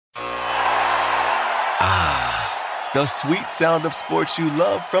The sweet sound of sports you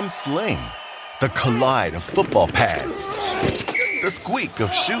love from Sling. The collide of football pads. The squeak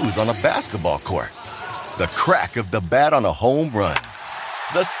of shoes on a basketball court. The crack of the bat on a home run.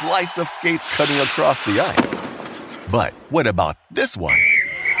 The slice of skates cutting across the ice. But what about this one?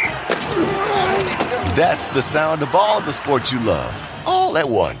 That's the sound of all the sports you love, all at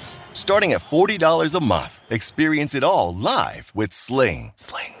once. Starting at $40 a month. Experience it all live with Sling.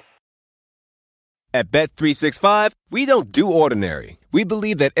 At Bet365, we don't do ordinary. We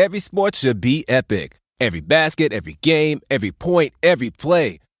believe that every sport should be epic. Every basket, every game, every point, every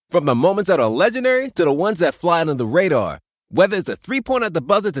play. From the moments that are legendary to the ones that fly under the radar. Whether it's a three-pointer at the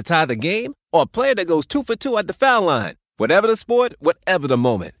buzzer to tie the game or a player that goes 2 for 2 at the foul line. Whatever the sport, whatever the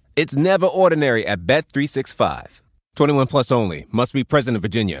moment. It's never ordinary at Bet365. 21 plus only. Must be present in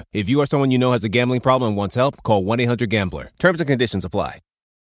Virginia. If you or someone you know has a gambling problem and wants help, call 1-800-GAMBLER. Terms and conditions apply.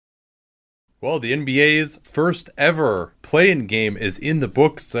 Well, the NBA's first ever play-in game is in the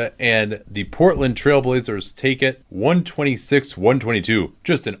books, and the Portland Trailblazers take it 126-122.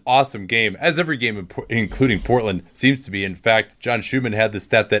 Just an awesome game, as every game, including Portland, seems to be. In fact, John Schumann had the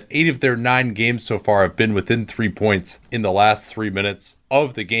stat that 8 of their 9 games so far have been within 3 points in the last 3 minutes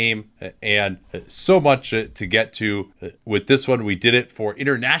of the game, and so much to get to with this one. We did it for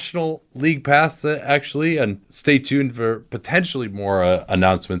International League Pass, actually, and stay tuned for potentially more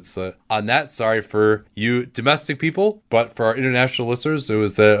announcements on that. Sorry for you domestic people, but for our international listeners, it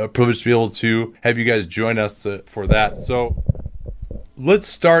was a privilege to be able to have you guys join us for that. So let's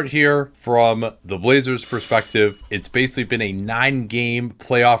start here from the Blazers' perspective. It's basically been a 9-game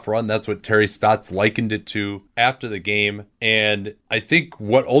playoff run. That's what Terry Stotts likened it to after the game. And I think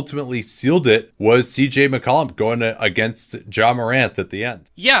what ultimately sealed it was CJ McCollum going against Ja Morant at the end.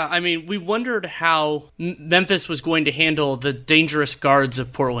 Yeah, I mean, we wondered how Memphis was going to handle the dangerous guards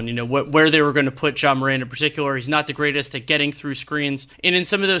of Portland, you know, where they were going to put Ja Morant in particular. He's not the greatest at getting through screens. And in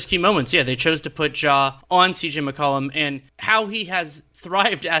some of those key moments, yeah, they chose to put Ja on CJ McCollum, and how he has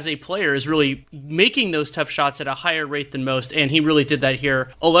thrived as a player is really making those tough shots at a higher rate than most, and he really did that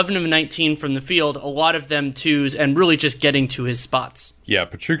here. 11 of 19 from the field, a lot of them twos, and really just getting to his spots. Yeah,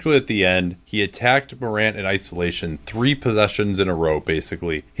 particularly at the end, he attacked Morant in isolation 3 possessions in a row,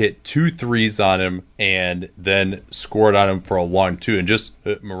 basically. Hit 2 threes on him, and then scored on him for a long 2. And just,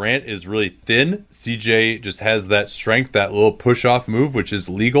 Morant is really thin. CJ just has that strength, that little push-off move, which is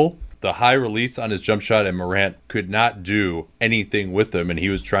legal. The high release on his jump shot, and Morant could not do anything with him, and he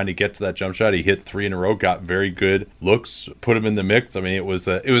was trying to get to that jump shot. He hit 3 in a row, got very good looks, put him in the mix. I mean, it was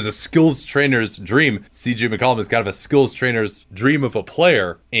a skills trainer's dream. CJ McCollum is kind of a skills trainer's dream of a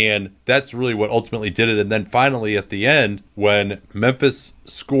player, and that's really what ultimately did it. And then finally at the end, when Memphis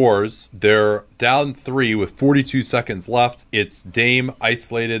scores, they're down 3 with 42 seconds left. It's Dame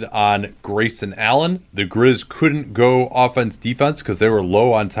isolated on Grayson Allen. The Grizz couldn't go offense-defense because they were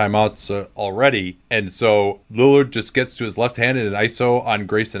low on timeouts already. And so Lillard just gets to his left hand in an ISO on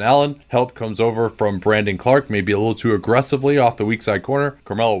Grayson Allen. Help comes over from Brandon Clark, maybe a little too aggressively off the weak side corner.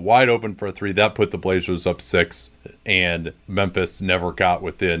 Carmelo wide open for a 3. That put the Blazers up 6. And Memphis never got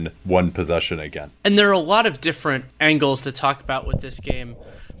within 1 possession again. And there are a lot of different angles to talk about with this game.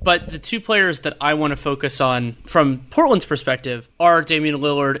 But the 2 players that I want to focus on from Portland's perspective are Damian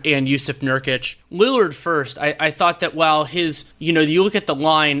Lillard and Jusuf Nurkic. Lillard first, I thought that while his, you look at the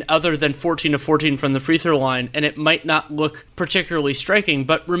line other than 14 of 14 from the free throw line, and it might not look particularly striking,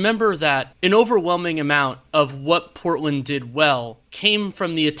 but remember that an overwhelming amount of what Portland did well came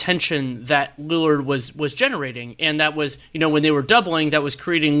from the attention that Lillard was generating. And that was, when they were doubling, that was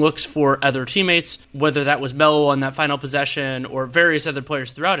creating looks for other teammates, whether that was Melo on that final possession or various other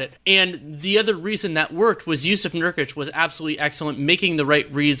players throughout it. And the other reason that worked was Jusuf Nurkic was absolutely excellent, making the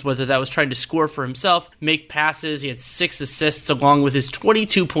right reads, whether that was trying to score for himself, make passes. He had 6 assists along with his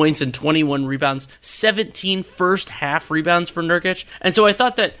 22 points and 21 rebounds, 17 first half rebounds for Nurkic. And so I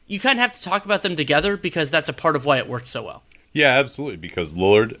thought that you kind of have to talk about them together because that's a part of why it worked so well. Yeah, absolutely, because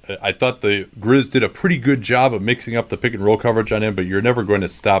Lillard, I thought the Grizz did a pretty good job of mixing up the pick and roll coverage on him, but you're never going to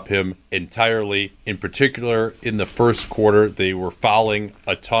stop him entirely. In particular, in the first quarter, they were fouling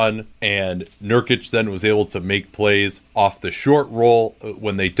a ton, and Nurkic then was able to make plays off the short roll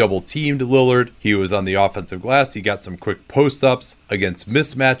when they double-teamed Lillard. He was on the offensive glass. He got some quick post-ups against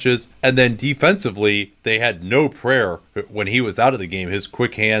mismatches, and then defensively, they had no prayer when he was out of the game. His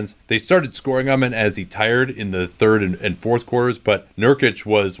quick hands, they started scoring on him as he tired in the third and fourth quarters, but Nurkic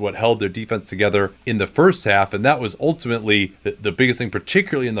was what held their defense together in the first half, and that was ultimately the biggest thing,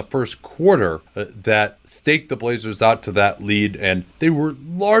 particularly in the first quarter, that staked the Blazers out to that lead, and they were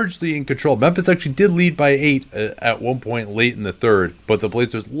largely in control. Memphis actually did lead by 8 at one point late in the third, but the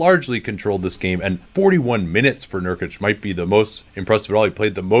Blazers largely controlled this game, and 41 minutes for Nurkic might be the most impressive at all. He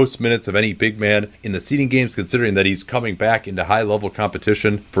played the most minutes of any big man in the seeding games, considering that he's coming back into high-level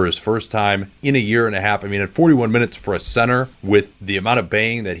competition for his first time in a year and a half. I mean, at 41 minutes for a center with the amount of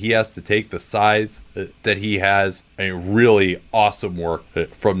banging that he has to take, the size that he has, really awesome work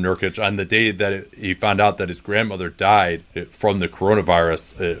from Nurkic. On the day that he found out that his grandmother died from the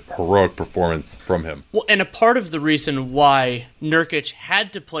coronavirus, heroic performance from him. Well, and a part of the reason why Nurkic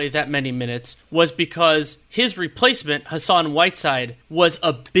had to play that many minutes was because his replacement, Hassan Whiteside, was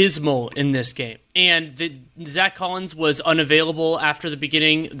abysmal in this game. And Zach Collins was unavailable after the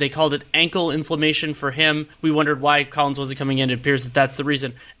beginning. They called it ankle inflammation for him. We wondered why Collins wasn't coming in. It appears that that's the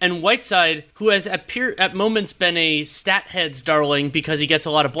reason. And Whiteside, who has at moments been a stat heads darling because he gets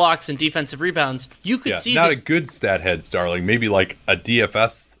a lot of blocks and defensive rebounds, you could see not a good stat heads darling, maybe like a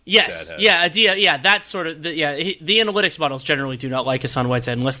DFS. Yes, that sort of the analytics models generally do not like Hassan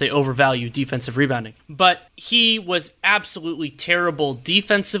Whiteside unless they overvalue defensive rebounding. But he was absolutely terrible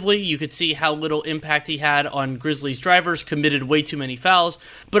defensively. You could see how little impact he had on Grizzlies drivers, committed way too many fouls,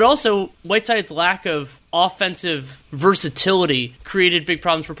 but also Whiteside's lack of offensive versatility created big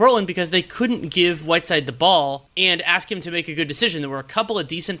problems for Portland because they couldn't give Whiteside the ball and ask him to make a good decision. There were a couple of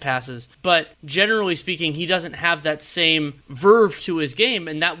decent passes, but generally speaking, he doesn't have that same verve to his game,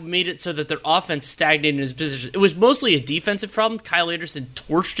 and that made it so that their offense stagnated in his position. It was mostly a defensive problem. Kyle Anderson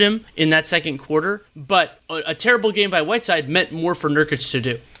torched him in that second quarter, but a terrible game by Whiteside meant more for Nurkic to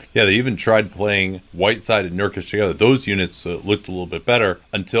do. Yeah, they even tried playing Whiteside and Nurkic together. Those units looked a little bit better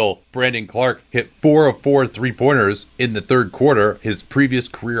until Brandon Clark hit 4 of 4 3-pointers in the third quarter. His previous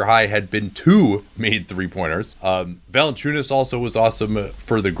career high had been 2 made 3-pointers. Valanciunas also was awesome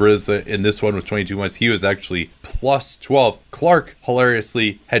for the Grizz in this one with 22 points. He was actually plus 12. Clark,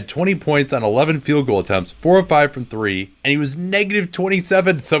 hilariously, had 20 points on 11 field goal attempts, 4 of 5 from 3, and he was negative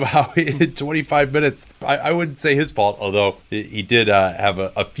 27 somehow in 25 minutes. I wouldn't say his fault, although he did have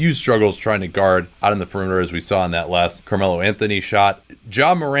a few struggles trying to guard out on the perimeter, as we saw in that last Carmelo Anthony shot.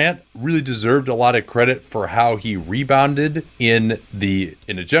 Ja Morant really deserved a lot of credit for how he rebounded in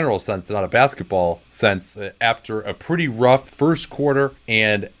a general sense, not a basketball sense, after a pretty rough first quarter,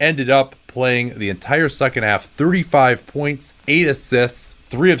 and ended up playing the entire second half, 35 points, 8 assists,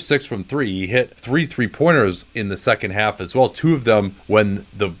 3 of 6 from 3. He hit 3 3-pointers in the second half as well, 2 of them when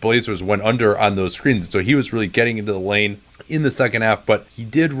the Blazers went under on those screens. So he was really getting into the lane in the second half, but he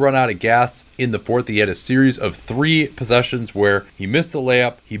did run out of gas in the fourth. He had a series of 3 possessions where he missed a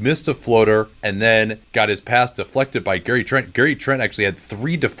layup, he missed a floater, and then got his pass deflected by Gary Trent. Gary Trent actually had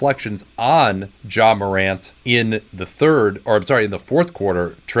 3 deflections on Ja Morant in the fourth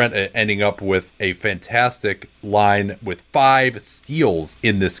quarter. Trent ending up with a fantastic line with 5 steals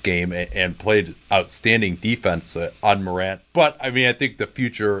in this game and played outstanding defense on Morant. But I mean, I think the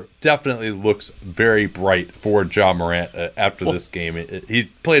future definitely looks very bright for Ja Morant after this game. He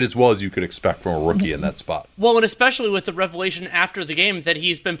played as well as you could expect from a rookie in that spot. Well, and especially with the revelation after the game that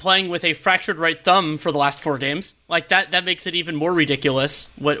he's been playing with a fractured right thumb for the last 4 games. Like that makes it even more ridiculous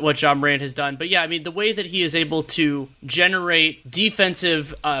what Ja Morant has done. But yeah, I mean, the way that he is able to generate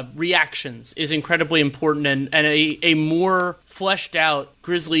defensive reactions is incredibly important, and a more fleshed out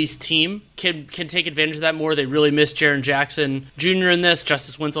Grizzlies team can take advantage of that more. They really miss Jaren Jackson Jr. in this.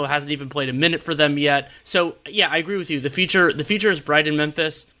 Justice Winslow hasn't even played a minute for them yet. So yeah, I agree with you. The future is bright in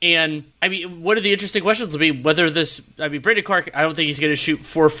Memphis. And I mean, one of the interesting questions will be whether Brandon Clark, I don't think he's going to shoot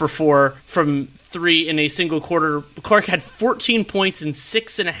 4 for 4 from 3 in a single quarter. Clark had 14 points in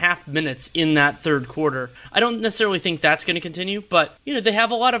 6.5 minutes in that third quarter. I don't necessarily think that's going to continue, but they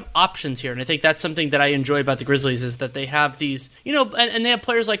have a lot of options here, and I think that's something that I enjoy about the Grizzlies is that they have these, and they have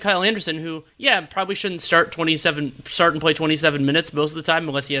players like Kyle Anderson who, probably shouldn't start and play 27 minutes most of the time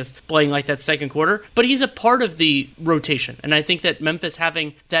unless he has playing like that second quarter, but he's a part of the rotation, and I think that Memphis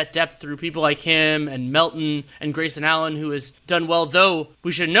having that depth through people like him and Melton and Grayson Allen, who has done well, though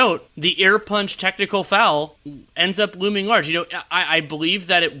we should note the air punch technical foul ends up looming large. I believe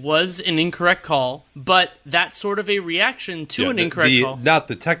that it was an incorrect call, but that's sort of a reaction to an incorrect call. Not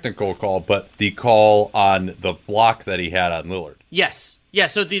the technical call, but the call on the block that he had on Lillard. Yes. Yeah,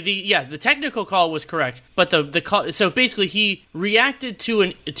 so the technical call was correct, but the call, so basically he reacted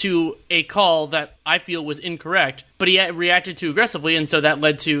to a call that I feel was incorrect, but he reacted too aggressively, and so that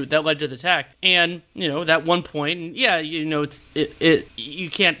led to the tech. And that one point, yeah, you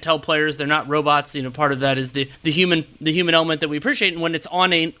can't tell players they're not robots. Part of that is the human element that we appreciate, and when it's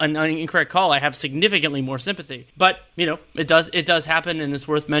on an incorrect call, I have significantly more sympathy. But it does happen, and it's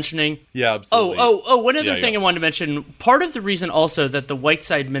worth mentioning. Yeah, absolutely. One other thing I wanted to mention. Part of the reason also that the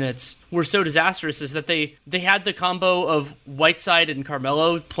Whiteside minutes were so disastrous is that they had the combo of Whiteside and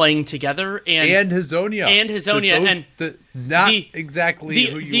Carmelo playing together and Hezonja exactly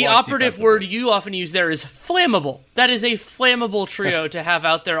who you the want operative word you often use there is flammable. That is a flammable trio to have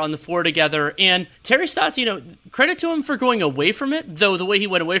out there on the floor together. And Terry Stotts, credit to him for going away from it, though the way he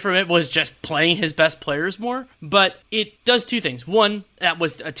went away from it was just playing his best players more. But it does two things. One, that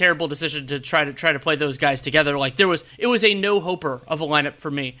was a terrible decision to try to play those guys together. Like it was a no-hoper of a lineup for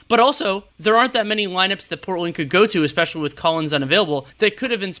me. But also, there aren't that many lineups that Portland could go to, especially with Collins unavailable, that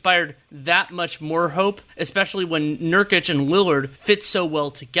could have inspired that much more hope, especially when Nurkic and Lillard fit so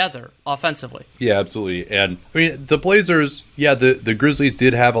well together offensively. Yeah, absolutely. And I mean, the Blazers, the Grizzlies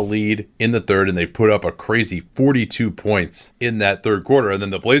did have a lead in the third, and they put up a crazy 42 points in that third quarter. And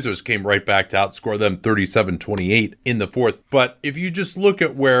then the Blazers came right back to outscore them 37-28 in the fourth. But if you just look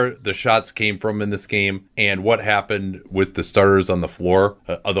at where the shots came from in this game and what happened with the starters on the floor,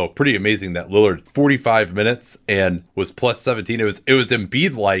 although pretty amazing that Lillard 45 minutes and was plus 17. It was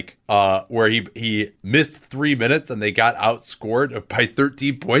Embiid-like, where he missed 3 minutes and they got outscored by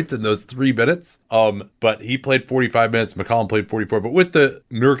 13 points in those 3 minutes. But he played 45 minutes. McCollum played 44. But with the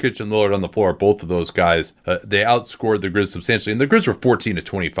Nurkic and Lillard on the floor, both of those guys, they outscored the Grizz substantially. And the Grizz were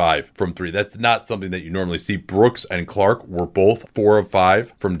 14-25 from three. That's not something that you normally see. Brooks and Clark were both 4 of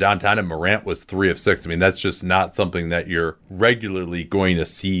 5 from downtown, and Morant was 3 of 6. I mean, that's just not something that you're regularly going to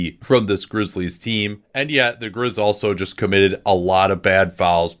see from this Grizzlies team. And yet, the Grizz also just committed a lot of bad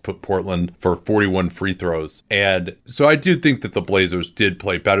fouls, put Portland for 41 free throws. And so I do think that the Blazers did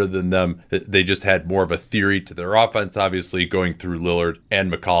play better than them. They just had more of a theory to their offense, obviously, going through Lillard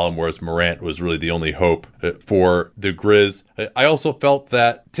and McCollum, whereas Morant was really the only hope for the Grizz. I also felt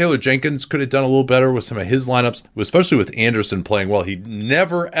that Taylor Jenkins could have done a little better with some of his lineups, especially with Anderson playing well. He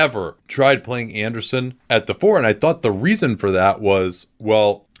never, ever tried playing Anderson at the 4, and I thought the reason for that was,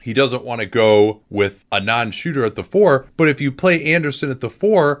 well, he doesn't want to go with a non-shooter at the 4, but if you play Anderson at the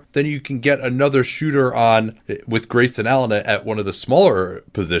 4, then you can get another shooter on with Grayson Allen at one of the smaller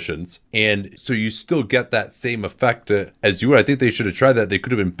positions, and so you still get that same effect as you would. I think they should have tried that. They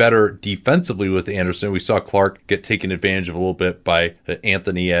could have been better defensively with Anderson. We saw Clark get taken advantage of a little bit by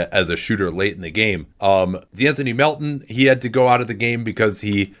Anthony as a shooter late in the game. DeAnthony Melton, he had to go out of the game because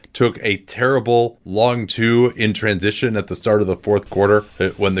he took a terrible long 2 in transition at the start of the fourth quarter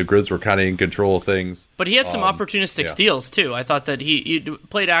when the Grizz were kind of in control of things. But he had some opportunistic steals, too. I thought that he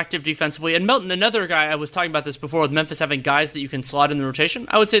played active defensively. And Melton, another guy, I was talking about this before with Memphis having guys that you can slot in the rotation.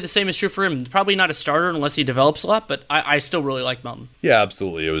 I would say the same is true for him. Probably not a starter unless he develops a lot, but I still really like Melton. Yeah,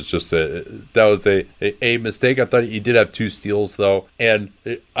 absolutely. It was just that was a mistake. I thought he did have 2 steals, though. And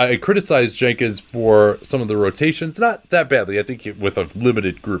I criticized Jenkins for some of the rotations. Not that badly. I think with a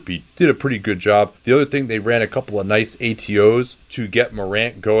limited group, he did a pretty good job. The other thing, they ran a couple of nice ATOs to get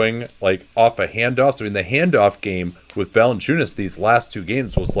Morant going, like off a handoff. I mean, the handoff game with Valanciunas these last 2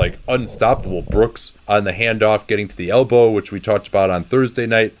 games was like unstoppable. Brooks on the handoff getting to the elbow, which we talked about on Thursday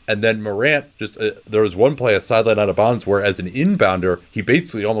night, and then Morant just there was one play, a sideline out of bounds, where as an inbounder he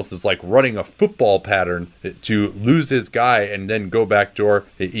basically almost is like running a football pattern to lose his guy and then go backdoor,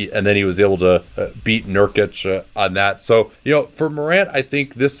 and then he was able to beat Nurkic on that. So for Morant, I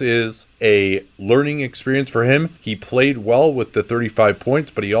think this is a learning experience for him. He played well with the 35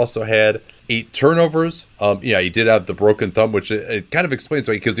 points, but he also had 8 turnovers. He did have the broken thumb, which it kind of explains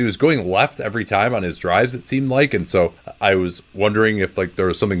why, because he was going left every time on his drives, it seemed like. And so I was wondering if there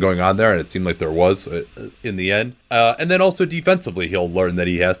was something going on there, and it seemed like there was in the end. And then also defensively, he'll learn that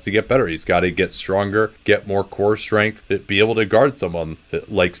he has to get better. He's got to get stronger, get more core strength, be able to guard someone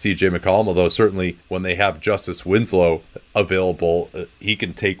like CJ McCollum, although certainly when they have Justice Winslow available, he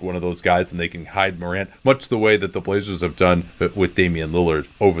can take one of those guys and they can hide Morant, much the way that the Blazers have done with Damian Lillard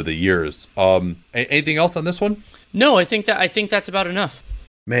over the years. Anything else on this one? No, I think that's about enough.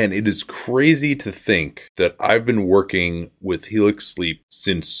 Man, it is crazy to think that I've been working with Helix Sleep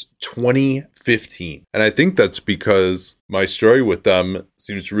since 2015. And I think that's because my story with them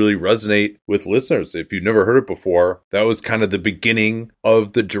seems to really resonate with listeners. If you've never heard it before, that was kind of the beginning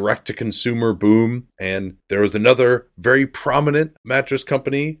of the direct-to-consumer boom. And there was another very prominent mattress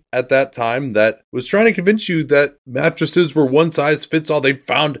company at that time that was trying to convince you that mattresses were one size fits all. They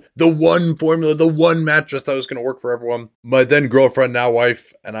found the one formula, the one mattress that was going to work for everyone. My then girlfriend, now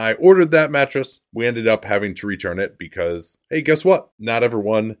wife, and I ordered that mattress. We ended up having to return it because, hey, guess what? Not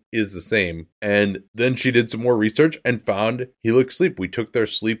everyone is the same. And then she did some more research and found Helix Sleep. We took their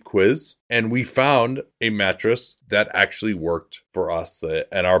sleep quiz and we found a mattress that actually worked for us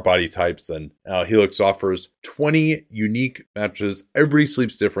and our body types. And Helix offers 20 unique mattresses. Everybody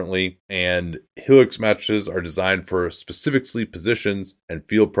sleeps differently, and Helix mattresses are designed for specific sleep positions and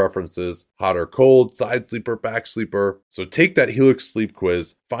field preferences, hot or cold, side sleeper, back sleeper. So take that Helix Sleep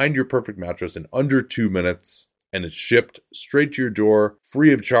quiz, find your perfect mattress in under 2 minutes, and it's shipped straight to your door,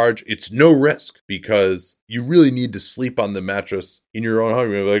 free of charge. It's no risk because you really need to sleep on the mattress in your own home.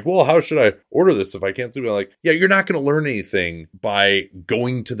 You're like, well, how should I order this if I can't sleep? I'm like, yeah, you're not going to learn anything by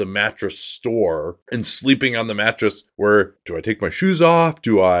going to the mattress store and sleeping on the mattress where, do I take my shoes off?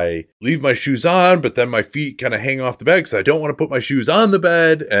 Do I leave my shoes on, but then my feet kind of hang off the bed because I don't want to put my shoes on the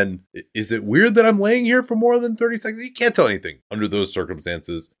bed? And is it weird that I'm laying here for more than 30 seconds? You can't tell anything under those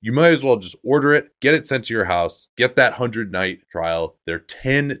circumstances. You might as well just order it, get it sent to your house, get that 100-night trial. They're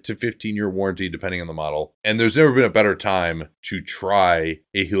 10 to 15-year warranty, depending on the model. And there's never been a better time to try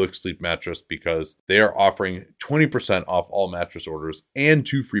a Helix Sleep mattress because they are offering 20% off all mattress orders and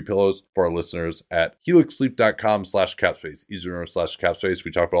 2 free pillows for our listeners at helixsleep.com/capspace. Easy to remember /capspace.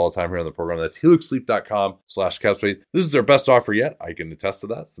 We talk about all the time here on the program. That's helixsleep.com/capspace. This is their best offer yet. I can attest to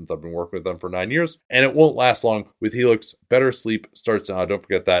that since I've been working with them for 9 years, and it won't last long with Helix. Better sleep starts now. Don't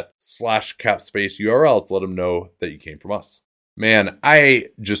forget that /capspace URL to let them know that you came from us. Man, I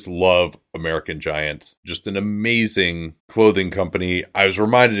just love American Giant. Just an amazing clothing company. I was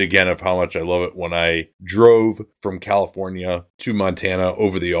reminded again of how much I love it when I drove from California to Montana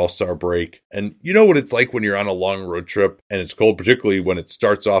over the All-Star break. And you know what it's like when you're on a long road trip and it's cold, particularly when it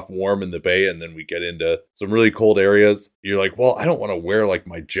starts off warm in the Bay and then we get into some really cold areas. You're like, well, I don't want to wear like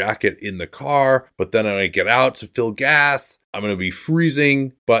my jacket in the car, but then when I get out to fill gas, I'm going to be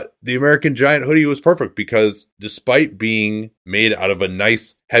freezing. But the American Giant hoodie was perfect because despite being made out of a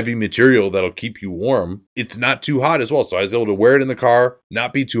nice heavy material that'll keep you warm, it's not too hot as well. So I was able to wear it in the car,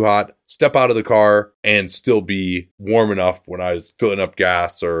 not be too hot, step out of the car, and still be warm enough when I was filling up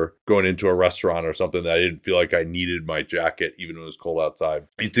gas or going into a restaurant or something that I didn't feel like I needed my jacket even when it was cold outside.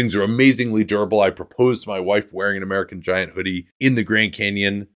 These things are amazingly durable. I proposed to my wife wearing an American Giant hoodie in the Grand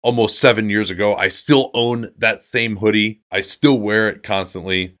Canyon almost 7 years ago. I still own that same hoodie. I still wear it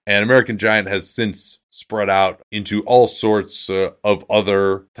constantly. And American Giant has since spread out into all sorts of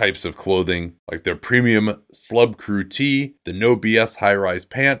other types of clothing, like their premium Slub Crew tee, the No BS high-rise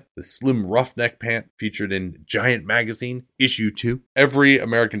pant, the slim roughneck pant featured in Giant Magazine issue 2. Every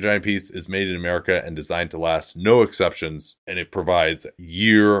American Giant piece is made in America and designed to last, no exceptions, and it provides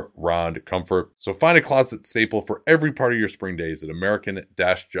year-round comfort. So find a closet staple for every part of your spring days at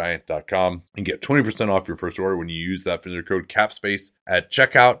American-Giant.com and get 20% off your first order when you use that vendor code CAPSPACE at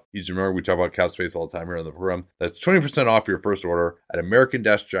checkout. Easy to remember, we talk about CAPSPACE all the time here on the program. That's 20% off your first order at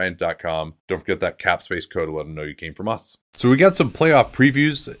American-Giant.com. Don't forget that CAPSPACE code to let them know you came from us. So we got some playoff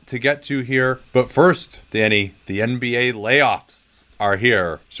previews to get to here. But first, Danny, the NBA layoffs are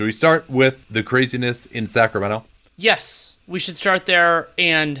here. Should we start with the craziness in Sacramento? Yes, we should start there.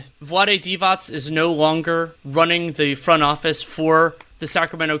 And Vlade Divac is no longer running the front office for the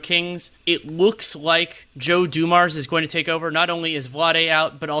Sacramento Kings. It looks like Joe Dumars is going to take over. Not only is Vlade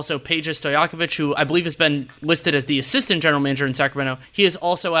out, but also Peja Stojakovic, who I believe has been listed as the assistant general manager in Sacramento. He is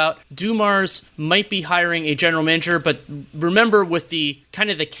also out. Dumars might be hiring a general manager, but remember, with the kind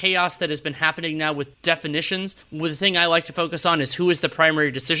of the chaos that has been happening now with definitions, the thing I like to focus on is who is the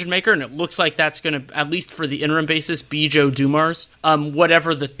primary decision maker, and it looks like that's going to, at least for the interim basis, be Joe Dumars. He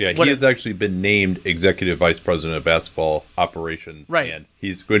has actually been named executive vice president of basketball operations. Right. And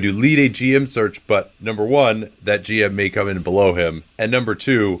he's going to lead a GM search, but number one, that GM may come in below him. And number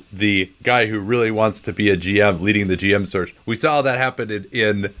two, the guy who really wants to be a GM leading the GM search. We saw that happen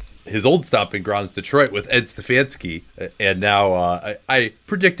in his old stomping grounds, Detroit, with Ed Stefanski. And now I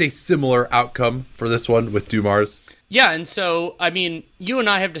predict a similar outcome for this one with Dumars. Yeah, and so, I mean, you and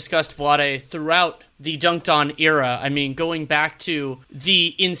I have discussed Vlade throughout the Dunked On era. I mean, going back to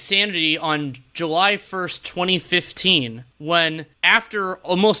the insanity on July 1st, 2015, when after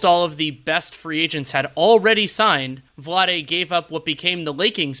almost all of the best free agents had already signed, Vlade gave up what became the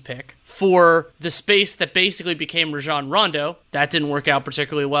Lakings pick for the space that basically became Rajon Rondo. That didn't work out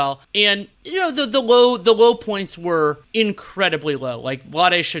particularly well. And, the low points were incredibly low. Like,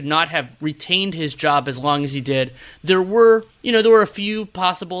 Vlade should not have retained his job as long as he did. There were a few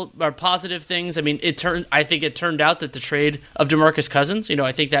possible or positive things. I mean, I think it turned out that the trade of DeMarcus Cousins,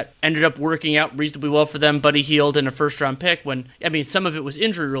 I think that ended up working out reasonably well for them. Buddy Hield in a first-round pick some of it was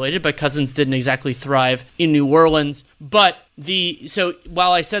injury-related, but Cousins didn't exactly thrive in New Orleans. But so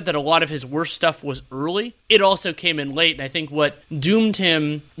while I said that a lot of his worst stuff was early, it also came in late, and I think what doomed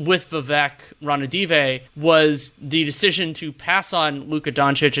him with Vivek Ranadive was the decision to pass on Luka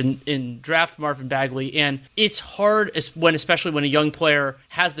Doncic and draft Marvin Bagley, and it's hard, especially when a young player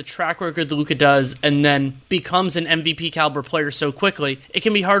has the track record that Luka does and then becomes an MVP caliber player so quickly, it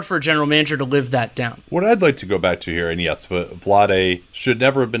can be hard for a general manager to live that down. What I'd like to go back to here, and yes, Vlade should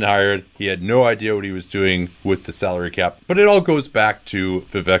never have been hired. He had no idea what he was doing with the salary cap, but it all goes back to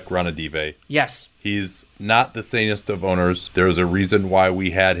Vivek Ranadive. Yes. He's not the sanest of owners. There's a reason why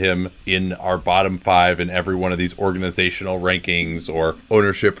we had him in our bottom 5 in every one of these organizational rankings or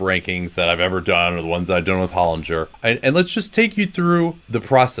ownership rankings that I've ever done, or the ones that I've done with Hollinger. And let's just take you through the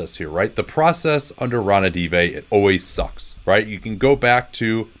process here, right? The process under Ranadive, it always sucks, right? You can go back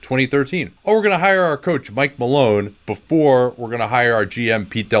to 2013. Oh, we're going to hire our coach, Mike Malone, before we're going to hire our GM,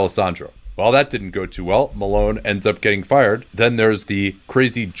 Pete D'Alessandro. Well, that didn't go too well. Malone ends up getting fired. Then there's the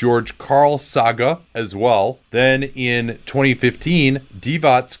crazy George Karl saga as well. Then in 2015,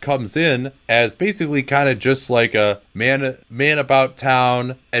 Divac comes in as basically kind of just like a man about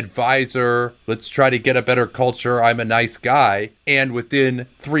town advisor. Let's try to get a better culture. I'm a nice guy. And within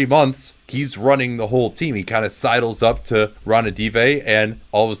 3 months, he's running the whole team. He kind of sidles up to Ranadive, and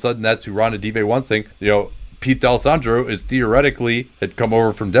all of a sudden that's who Ranadive wants. Saying, Pete D'Alessandro had come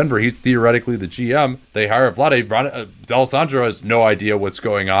over from Denver. He's theoretically the GM. They hire Vlade. D'Alessandro has no idea what's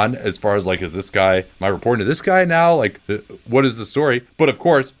going on as far as, am I reporting to this guy now? What is the story? But of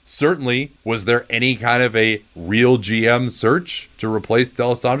course, certainly, was there any kind of a real GM search to replace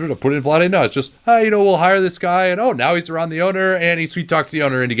D'Alessandro, to put in Vlade? No, it's just, we'll hire this guy, and now he's around the owner, and he sweet talks the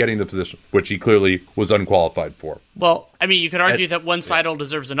owner into getting the position, which he clearly was unqualified for. Well, I mean, you could argue that one side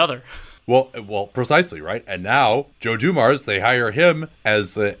deserves another. Well, precisely, right? And now, Joe Dumars, they hire him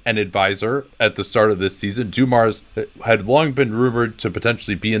as an advisor at the start of this season. Dumars had long been rumored to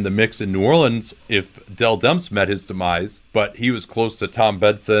potentially be in the mix in New Orleans if Dell Demps met his demise, but he was close to Tom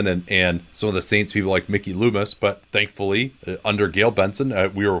Benson and some of the Saints people like Mickey Loomis. But thankfully, under Gail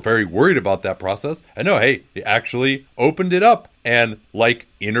Benson, we were very worried about that process. And no, he actually opened it up and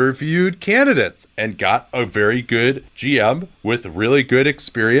interviewed candidates and got a very good GM with really good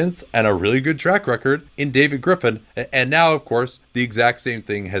experience and a really good track record in David Griffin. And now, of course, the exact same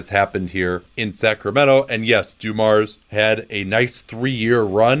thing has happened here in Sacramento. And yes, Dumars had a nice 3-year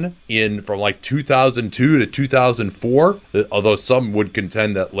run from 2002 to 2004, although some would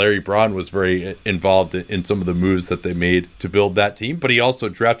contend that Larry Braun was very involved in some of the moves that they made to build that team. But he also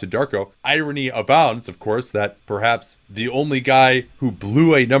drafted Darko. Irony abounds, of course, that perhaps the only guy who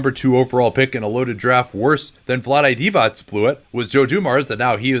blew a number 2 overall pick in a loaded draft worse than Vlade Divac blew it was Joe Dumars, and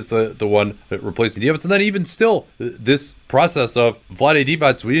now he is the one replacing Divac. And then even still, this process of Vlade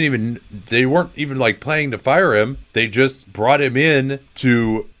Divac, they weren't even planning to fire him. They just brought him in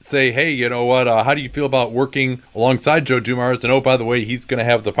to say, hey, you know what, how do you feel about working alongside Joe Dumars? And by the way, he's going to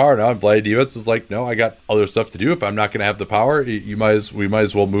have the power now. And Vlade Divac is like, no, I got other stuff to do. If I'm not going to have the power, we might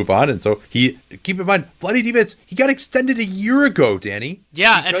as well move on. And so keep in mind, Vlade Divac, he got extended a year ago, Danny.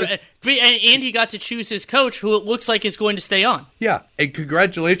 Yeah, and he got to choose his coach, who it looks like is going to stay on. Yeah, and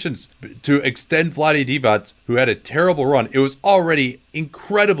congratulations to extend Vlade Divac, who had a terrible run. It was already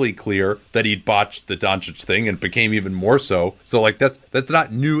incredibly clear that he'd botched the Doncic thing, and became even more so. So that's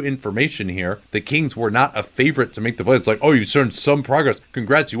not new information here. The Kings were not a favorite to make the play. It's you've shown some progress.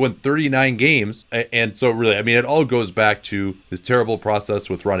 Congrats, you won 39 games. And so really, it all goes back to this terrible process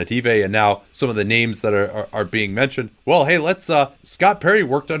with Ranadive, and now some of the names that are being mentioned. Well, hey, let's Scott Perry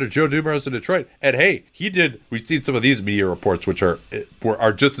worked under Joe Dumars in Detroit, and hey, we've seen some of these media reports which are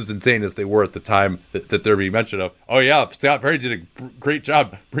just as insane as they were at the time that they're being mentioned of. Oh yeah, Scott Perry did a great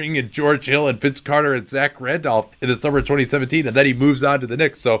job bringing in George Hill and Vince Carter and Zach Randolph in the summer of 2017, and then he moves on to the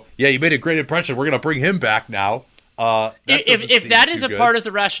Knicks. So yeah, he made a great impression. We're going to bring him back now. If that is a part of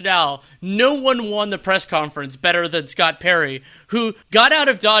the rationale, no one won the press conference better than Scott Perry, who got out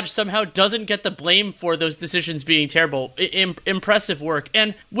of Dodge, somehow doesn't get the blame for those decisions being terrible. Impressive work.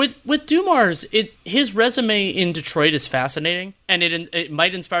 And with Dumars, his resume in Detroit is fascinating, and it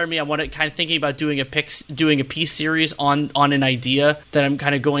might inspire me. I want to kind of thinking about doing a piece series on an idea that I'm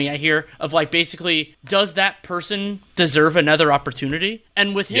kind of going at here of like basically, does that person deserve another opportunity?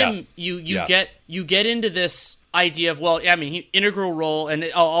 And with him, you get into this idea of, well, I mean, integral role, and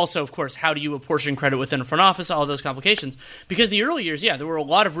also, of course, how do you apportion credit within a front office, all those complications. Because the early years, there were a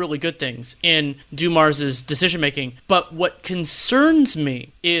lot of really good things in Dumars's decision-making, but what concerns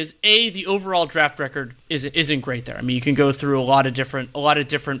me is, the overall draft record isn't great there. I mean, you can go through a lot of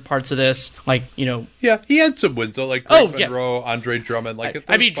different parts of this, like, Yeah, he had some wins, though, like Greg Monroe, Andre Drummond.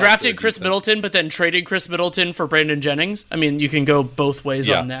 Drafted Chris Middleton, but then traded Chris Middleton for Brandon Jennings. I mean, you can go both ways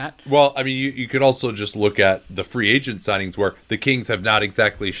on that. Well, I mean, you could also just look at the free agent signings where the Kings have not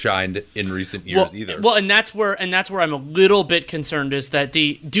exactly shined in recent years either. Well, and that's where I'm a little bit concerned, is that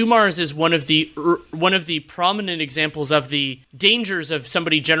the Dumars is one of the prominent examples of the dangers of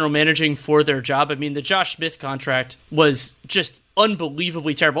somebody general managing for their job. I mean, the Josh Smith contract was just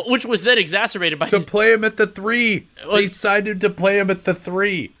unbelievably terrible, which was then exacerbated by... To play him at the 3. They signed him to play him at the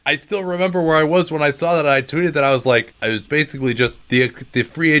 3. I still remember where I was when I saw that. I tweeted that I was basically just the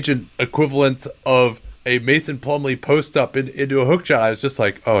free agent equivalent of a Mason Plumlee post up into a hook shot. I was just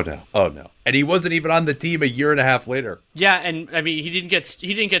like, oh no. And he wasn't even on the team a year and a half later. Yeah, and I mean, he didn't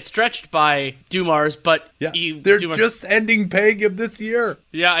get stretched by Dumars, but they're just ending paying him this year.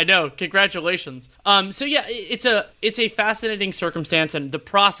 Yeah, I know. Congratulations. So yeah, it's a fascinating circumstance, and the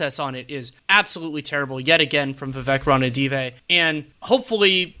process on it is absolutely terrible yet again from Vivek Ranadive. And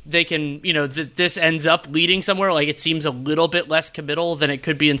hopefully they can, this ends up leading somewhere. Like, it seems a little bit less committal than it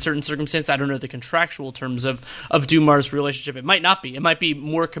could be in certain circumstances. I don't know the contractual terms of Dumars' relationship. It might not be. It might be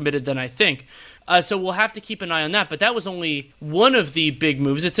more committed than I think. So we'll have to keep an eye on that. But that was only one of the big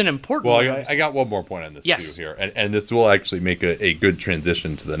moves. It's an important one. Well, I got one more point on this too here. And this will actually make a good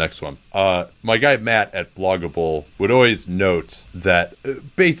transition to the next one. My guy Matt at Bloggable would always note that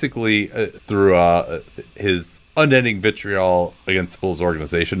basically through his unending vitriol against the Bulls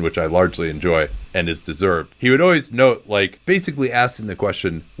organization, which I largely enjoy and is deserved, he would always note, basically asking the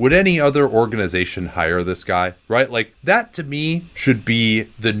question, would any other organization hire this guy? Right? Like, that to me should be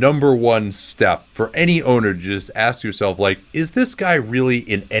the number one step for any owner to just ask yourself, is this guy really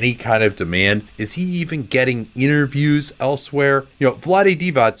in any kind of demand? Is he even getting interviews elsewhere? Vlade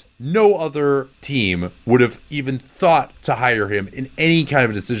Divac, no other team would have even thought to hire him in any kind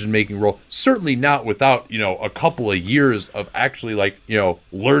of decision-making role. Certainly not without, a couple of years of actually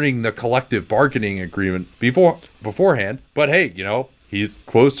learning the collective bargaining agreement beforehand. But hey, he's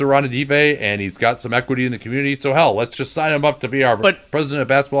close to Ranadive, and he's got some equity in the community. So hell, let's just sign him up to be our president of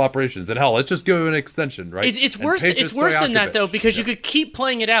basketball operations. And hell, let's just give him an extension, right? It's worse than that, though, because you could keep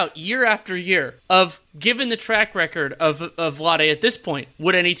playing it out year after year of, given the track record of Vlade at this point,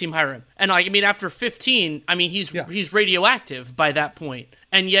 would any team hire him? And after 15, he's radioactive by that point.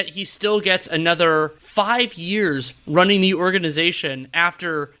 And yet he still gets another 5 years running the organization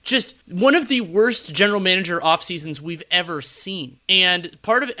after just one of the worst general manager off seasons we've ever seen. And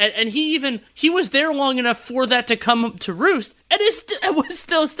part of it, and he was there long enough for that to come to roost, and it was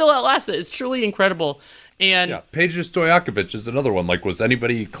still outlasted. It's truly incredible. And Peja Stojakovic is another one. Was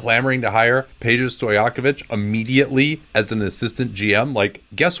anybody clamoring to hire Peja Stojakovic immediately as an assistant GM?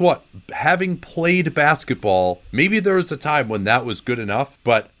 Guess what? Having played basketball, maybe there was a time when that was good enough,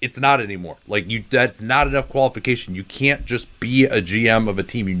 but it's not anymore. That's not enough qualification. You can't just be a GM of a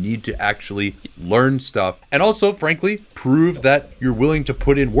team. You need to actually learn stuff. And also, frankly, prove that you're willing to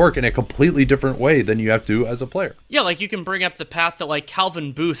put in work in a completely different way than you have to as a player. Yeah, you can bring up the path that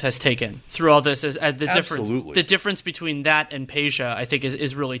Calvin Booth has taken through all this as the difference. Absolutely. The difference between that and Peja, I think,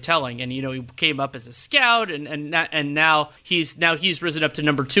 is really telling. And he came up as a scout, and now he's risen up to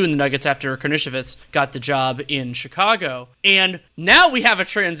number 2 in the Nuggets after Karnišović got the job in Chicago. And now we have a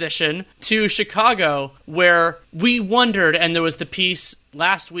transition to Chicago where we wondered, and there was the piece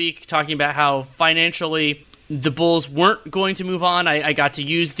last week talking about how financially the Bulls weren't going to move on. I got to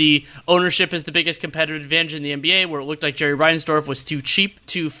use the ownership as the biggest competitive advantage in the NBA, where it looked like Jerry Reinsdorf was too cheap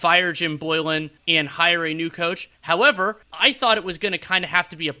to fire Jim Boylan and hire a new coach. However, I thought it was going to kind of have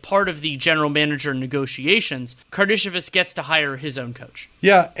to be a part of the general manager negotiations. Karnišović gets to hire his own coach.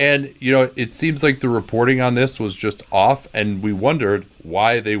 Yeah, and, it seems like the reporting on this was just off, and we wondered,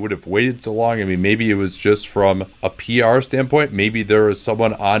 why they would have waited so long. I mean, maybe it was just from a PR standpoint. Maybe there was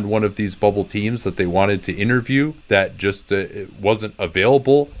someone on one of these bubble teams that they wanted to interview that just it wasn't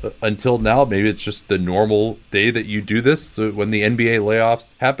available until now. Maybe it's just the normal day that you do this when the NBA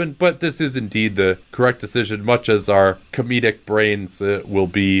layoffs happen. But this is indeed the correct decision, much as our comedic brains will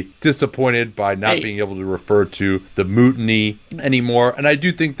be disappointed by not being able to refer to the mutiny anymore. And I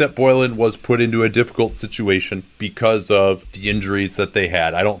do think that Boylen was put into a difficult situation because of the injuries that they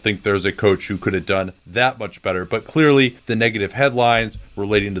had. I don't think there's a coach who could have done that much better, but clearly the negative headlines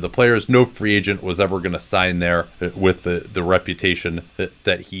relating to the players, no free agent was ever going to sign there with the reputation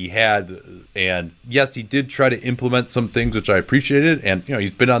that he had. And yes, he did try to implement some things which I appreciated, and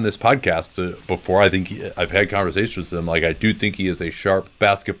he's been on this podcast before. I think I've had conversations with him. Like, I do think he is a sharp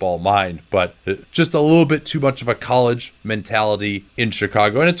basketball mind, but just a little bit too much of a college mentality in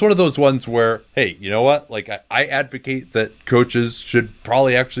Chicago. And it's one of those ones where, hey, you know what, like I advocate that coaches should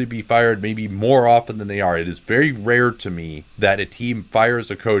probably actually be fired maybe more often than they are. It is very rare to me that a team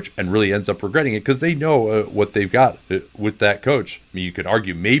fires a coach and really ends up regretting it, because they know what they've got with that coach. I mean, you could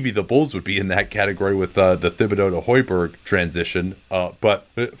argue maybe the Bulls would be in that category with the Thibodeau to Hoiberg transition. But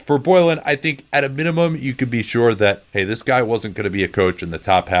for Boylen, I think at a minimum, you could be sure that, hey, this guy wasn't going to be a coach in the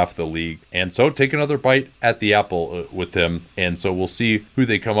top half of the league. And so take another bite at the apple with him. And so we'll see who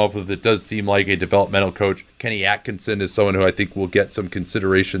they come up with. It does seem like a developmental coach. Kenny Atkinson is someone who I think will get some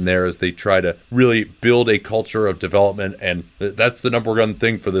consideration there as they try to really build a culture of development. And that's the number one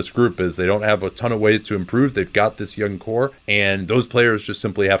thing for this group, is they don't have a ton of ways to improve. They've got this young core, and those players just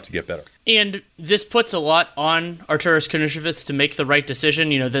simply have to get better. And this puts a lot on Arturas Karnisovas to make the right decision.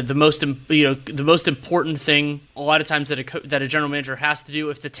 The most important thing a lot of times that a general manager has to do,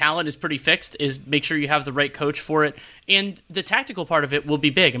 if the talent is pretty fixed, is make sure you have the right coach for it. And the tactical part of it will be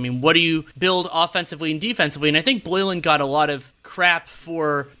big. I mean, what do you build offensively and defensively? And I think Boylen got a lot of crap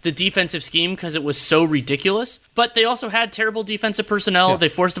for the defensive scheme because it was so ridiculous. But they also had terrible defensive personnel. Yeah. They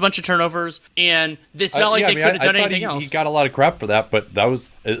forced a bunch of turnovers, and it's not like they could have done anything else. He got a lot of crap for that, but that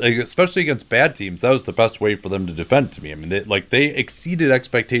was, especially against bad teams, that was the best way for them to defend to me. I mean, they exceeded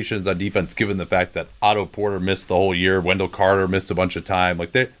expectations on defense, given the fact that Otto Porter missed the whole year, Wendell Carter missed a bunch of time.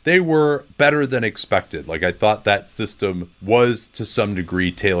 Like, they were better than expected. Like, I thought that system was to some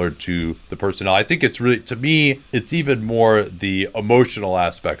degree tailored to the personnel. I think it's really, to me, it's even more the emotional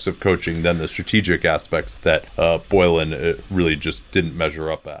aspects of coaching than the strategic aspects that Boylen really just didn't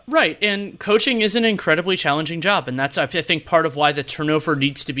measure up at. Right, and coaching is an incredibly challenging job, and that's, I think, part of why the turnover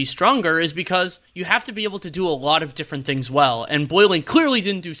needs to be stronger, is because you have to be able to do a lot of different things well, and Boylen clearly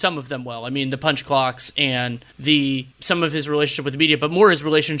didn't do some of them well. I mean, the punch clocks and some of his relationship with the media, but more his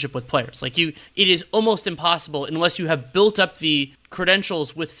relationship with players. Like, it is almost impossible, unless you have built up the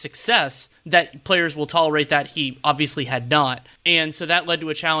credentials with success, that players will tolerate that. He obviously had not. And so that led to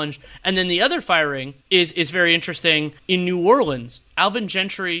a challenge. And then the other firing is very interesting. In New Orleans, Alvin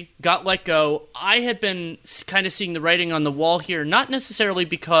Gentry got let go. I had been kind of seeing the writing on the wall here, not necessarily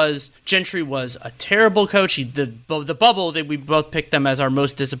because Gentry was a terrible coach. The bubble, that we both picked them as our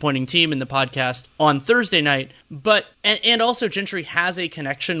most disappointing team in the podcast on Thursday night. But and also Gentry has a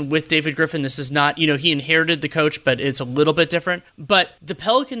connection with David Griffin. This is not, he inherited the coach, but it's a little bit different. But the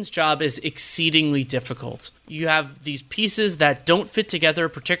Pelicans' job is exceedingly difficult. You have these pieces that don't fit together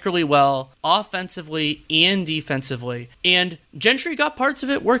particularly well, offensively and defensively. And Gentry got parts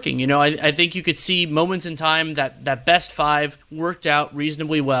of it working. I think you could see moments in time that best five worked out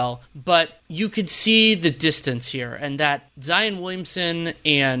reasonably well. But you could see the distance here, and that Zion Williamson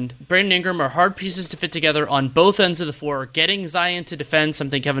and Brandon Ingram are hard pieces to fit together on both ends of the floor. Getting Zion to defend,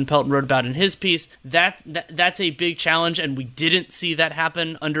 something Kevin Pelton wrote about in his piece, that's a big challenge, and we didn't see that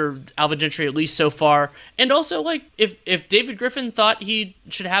happen under Alvin Gentry, at least so far. And also, like, if David Griffin thought he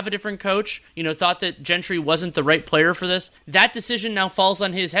should have a different coach, thought that Gentry wasn't the right player for this, that decision now falls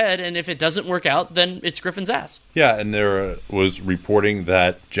on his head, and if it doesn't work out, then it's Griffin's ass. Yeah, and there was reporting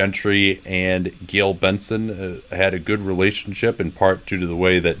that Gentry and Gail Benson had a good relationship, in part due to the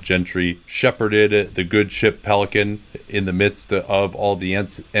way that Gentry shepherded the good ship Pelican in the midst of all the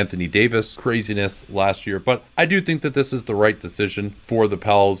Anthony Davis craziness last year. But I do think that this is the right decision for the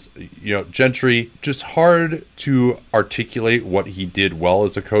Pels. Gentry, just hard to articulate what he did well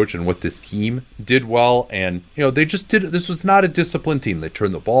as a coach and what this team did well. And, they just did, this was not a disciplined team. They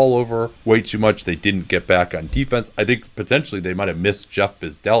turned the ball over way too much. They didn't get back on defense. I think potentially they might have missed Jeff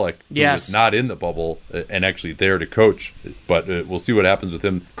Bzdelik, who was not in the bubble and actually there to coach. But we'll see what happens with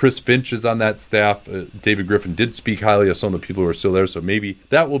him. Chris Finch is on that staff. David Griffin did speak highly of some of the people who are still there, so maybe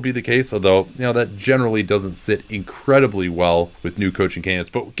that will be the case, although that generally doesn't sit incredibly well with new coaching candidates.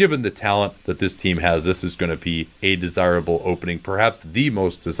 But given the talent that this team has, this is going to be a desirable opening, perhaps the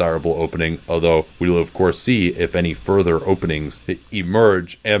most desirable opening, although we will of course see if any further openings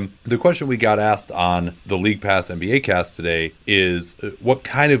emerge. And the question we got asked on the League Pass NBA cast today is what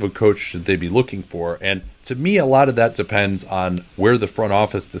kind of a coach should they be looking for? And to me, a lot of that depends on where the front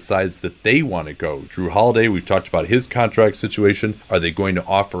office decides that they want to go. Drew Holiday, we've talked about his contract situation. Are they going to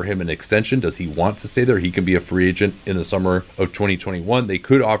offer him an extension? Does he want to stay there? He can be a free agent in the summer of 2021. They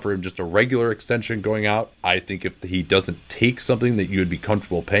could offer him just a regular extension going out. I think if he doesn't take something that you would be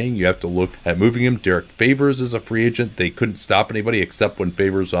comfortable paying, you have to look at moving him. Derek Favors is a free agent. They couldn't stop anybody except when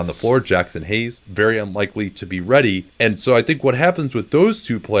Favors was on the floor. Jackson Hayes, very unlikely to be ready. And so I think what happens with those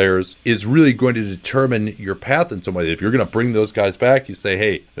two players is really going to determine your path in some way. If you're going to bring those guys back, you say,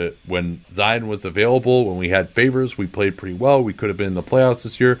 hey, when Zion was available, when we had Favors, we played pretty well. We could have been in the playoffs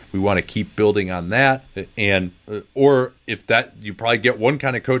this year. We want to keep building on that. And or if that, you probably get one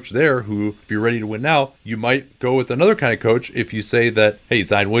kind of coach there who, if you're ready to win now, you might go with another kind of coach if you say that, hey,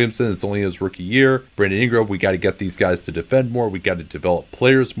 Zion Williamson, it's only his rookie year. Brandon Ingram, we got to get these guys to defend more. We got to develop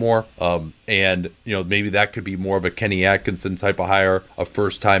players more. And maybe that could be more of a Kenny Atkinson type of hire, a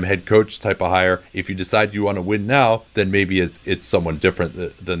first-time head coach type of hire. If you decide you want to win now, then maybe it's someone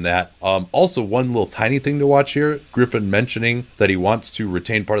different than that. Also, one little tiny thing to watch here, Griffin mentioning that he wants to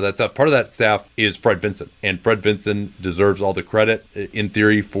retain part of that staff. Part of that staff is Fred Vinson, and Fred Vinson deserves all the credit, in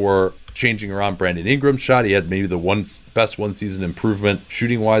theory, for changing around Brandon Ingram's shot. He had maybe the best one-season improvement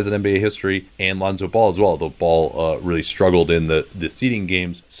shooting-wise in NBA history, and Lonzo Ball as well. The Ball really struggled in the seeding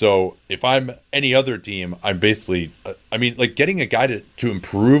games. So if I'm any other team, I'm basically, getting a guy to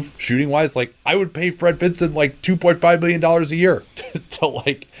improve shooting-wise, I would pay Fred Vinson $2.5 million a year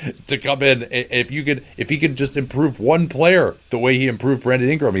to come in. If he could just improve one player the way he improved Brandon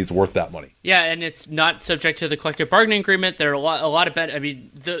Ingram, he's worth that money. Yeah, and it's not subject to the collective bargaining agreement. There are a lot of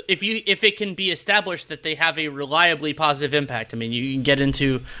if it can be established that they have a reliably positive impact, you can get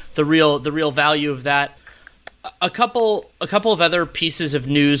into the real value of that. A couple of other pieces of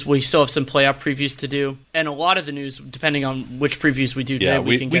news. We still have some playoff previews to do, and a lot of the news, depending on which previews we do today,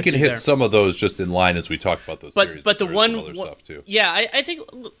 we can hit there. Some of those just in line as we talk about those series. But the one stuff too. Yeah, I think.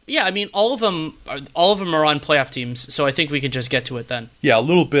 Yeah, all of them are on playoff teams, so I think we can just get to it then. Yeah, a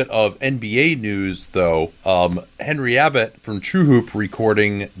little bit of NBA news though. Henry Abbott from True Hoop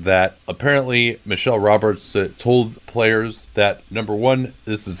recording that apparently Michelle Roberts told players that, number one,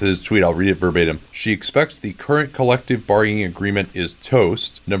 this is his tweet, I'll read it verbatim. She expects the current collective bargaining agreement is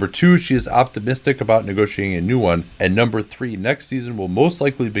toast. Number two, she is optimistic about negotiating a new one. And number three, next season will most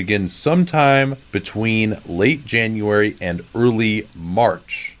likely begin sometime between late January and early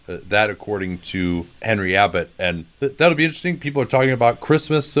March. That according to Henry Abbott. And that'll be interesting. People are talking about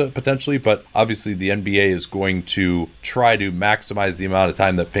Christmas potentially, but obviously the NBA is going to try to maximize the amount of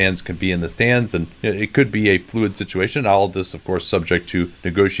time that fans can be in the stands, and it could be a fluid situation. All of this, of course, subject to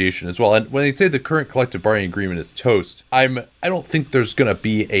negotiation as well. And when they say the current collective bargaining agreement is toast, I don't think there's going to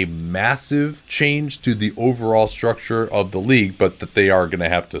be a massive change to the overall structure of the league, but that they are going to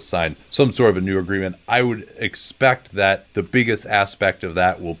have to sign some sort of a new agreement. I would expect that the biggest aspect of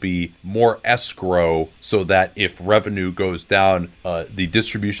that will be more escrow, so that if revenue goes down, the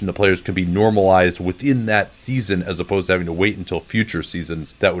distribution to players can be normalized within that season, as opposed to having to wait until future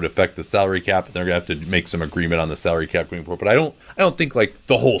seasons. That would affect the salary cap, and they're going to have to make some agreement on the salary cap going forward. But I don't think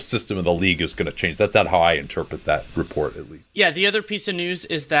the whole system of the league is going to change. That's not how I interpret that report, at least. Yeah, the other piece of news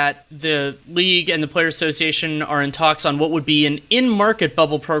is that the league and the Players Association are in talks on what would be an in-market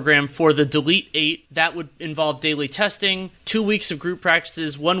bubble program for the Delete 8. That would involve daily testing, 2 weeks of group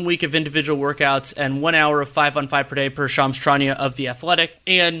practices, 1 week of individual workouts, and 1 hour of 5-on-5 per day per Shams Charania of The Athletic.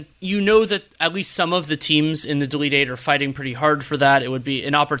 And that at least some of the teams in the Delete 8 are fighting pretty hard for that. It would be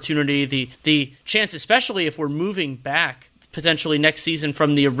an opportunity, the chance, especially if we're moving back potentially next season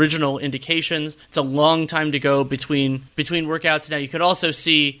from the original indications. It's a long time to go between workouts. Now, you could also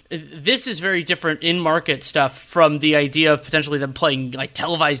see this is very different in-market stuff from the idea of potentially them playing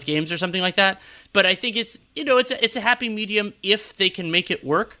televised games or something like that. But I think it's a happy medium if they can make it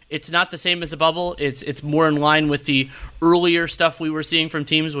work. It's not the same as a bubble. It's more in line with the earlier stuff we were seeing from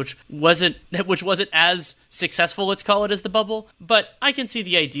teams, which wasn't as successful, let's call it, as the bubble. But I can see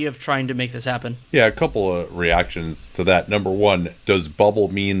the idea of trying to make this happen. Yeah, a couple of reactions to that. Number one, does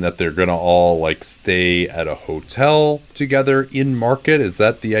bubble mean that they're going to all like stay at a hotel together in market? Is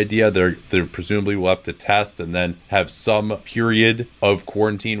that the idea? They're presumably will have to test and then have some period of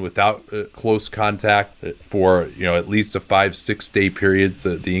quarantine without close contact for at least a 5-6 day period,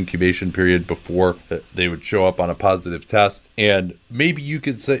 the incubation period before they would show up on a positive test. And maybe you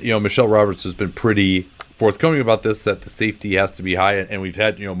could say, Michelle Roberts has been pretty forthcoming about this, that the safety has to be high. And we've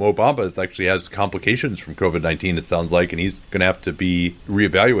had, Mo Bamba actually has complications from COVID-19, it sounds like, and he's going to have to be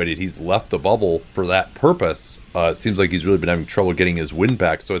reevaluated. He's left the bubble for that purpose. It seems like he's really been having trouble getting his wind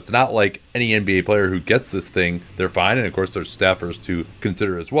back. So it's not like any NBA player who gets this thing, they're fine. And of course, there's staffers to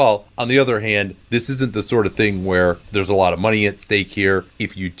consider as well. On the other hand, this isn't the sort of thing where there's a lot of money at stake here.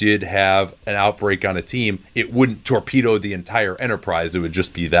 If you did have an outbreak on a team, it wouldn't torpedo the entire enterprise. It would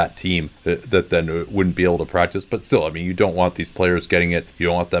just be that team that then wouldn't be able to practice. But still, I mean, you don't want these players getting it. You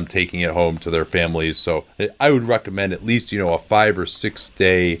don't want them taking it home to their families. So I would recommend at least, a 5 or 6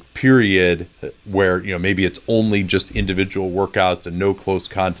 day period where, maybe it's only just individual workouts and no close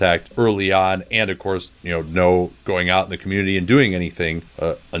contact early on. And of course, no going out in the community and doing anything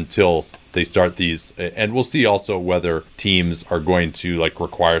until they start these. And we'll see also whether teams are going to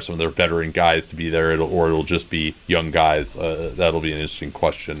require some of their veteran guys to be there or it'll just be young guys. That'll be an interesting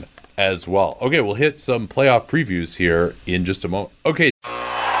question as well. Okay, we'll hit some playoff previews here in just a moment. Okay.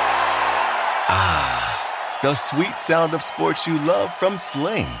 The sweet sound of sports you love from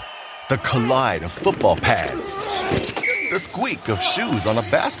Sling. The collide of football pads. The squeak of shoes on a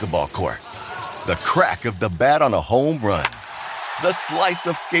basketball court. The crack of the bat on a home run. The slice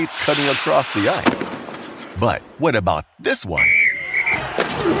of skates cutting across the ice. But what about this one?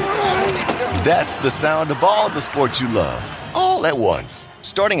 That's the sound of all the sports you love, all at once.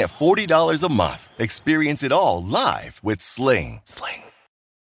 Starting at $40 a month. Experience it all live with Sling.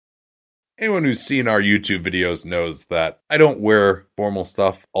 Anyone who's seen our YouTube videos knows that I don't wear formal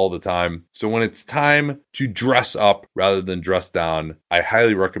stuff all the time. So when it's time to dress up rather than dress down, I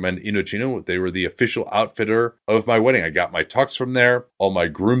highly recommend Indochino. They were the official outfitter of my wedding. I got my tux from there. All my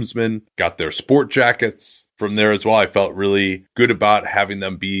groomsmen got their sport jackets from there as well. I felt really good about having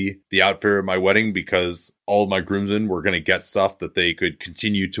them be the outfitter of my wedding because all of my groomsmen were going to get stuff that they could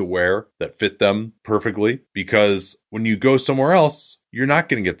continue to wear that fit them perfectly. Because when you go somewhere else, you're not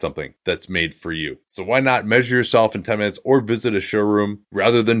going to get something that's made for you. So why not measure yourself in 10 minutes or visit a showroom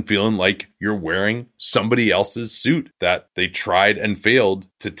rather than feeling like you're wearing somebody else's suit that they tried and failed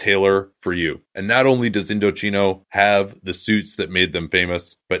to tailor for you. And not only does Indochino have the suits that made them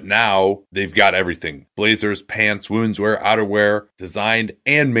famous, but now they've got everything. Blazers, pants, women's wear, outerwear, designed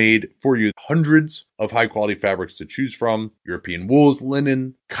and made for you. Hundreds of high quality fabrics to choose from. European wools,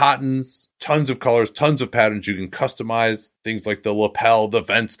 linen, cottons, tons of colors, tons of patterns. You can customize things like the lapel, the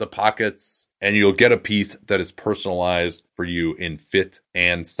vents, the pockets, and you'll get a piece that is personalized for you in fit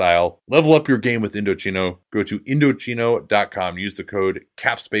and style. Level up your game with Indochino. Go to Indochino.com. Use the code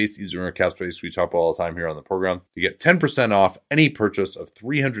CAPSPACE. Use the CAPSPACE we talk about all the time here on the program to get 10% off any purchase of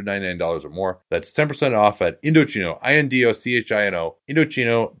 $399 or more. That's 10% off at Indochino, Indochino,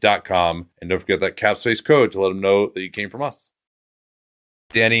 Indochino.com. And don't forget that CAPSPACE code to let them know that you came from us.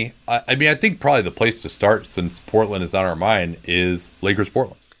 Danny, I think probably the place to start, since Portland is on our mind, is Lakers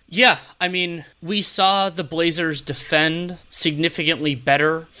Portland. Yeah, I mean, we saw the Blazers defend significantly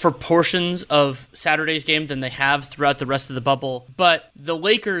better for portions of Saturday's game than they have throughout the rest of the bubble, but the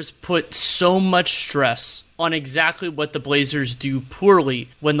Lakers put so much stress on exactly what the Blazers do poorly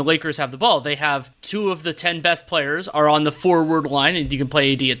when the Lakers have the ball. They have 2 of the 10 best players are on the forward line, and you can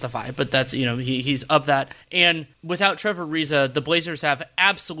play AD at the 5, but that's, he's up that. And without Trevor Ariza, the Blazers have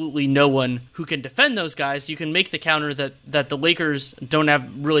absolutely no one who can defend those guys. You can make the counter that the Lakers don't have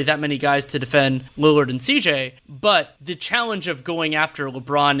really that many guys to defend Lillard and CJ, but the challenge of going after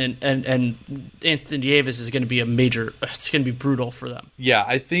LeBron and Anthony Davis is going to be it's going to be brutal for them. Yeah,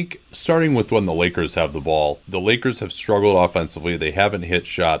 I think starting with when the Lakers have the ball, the Lakers have struggled offensively. They haven't hit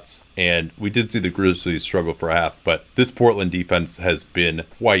shots, and we did see the Grizzlies struggle for a half, but this Portland defense has been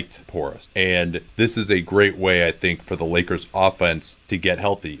quite porous. And this is a great way, I think, for the Lakers offense to get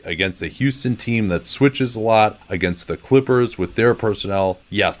healthy against a Houston team that switches a lot, against the Clippers with their personnel.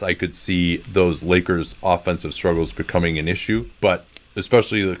 Yes, I could see those Lakers offensive struggles becoming an issue, but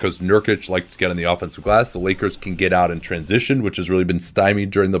especially because Nurkic likes to get on the offensive glass. The Lakers can get out in transition, which has really been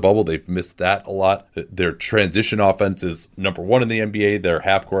stymied during the bubble. They've missed that a lot. Their transition offense is number one in the NBA. Their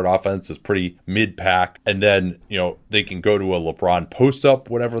half-court offense is pretty mid-pack. And then, they can go to a LeBron post-up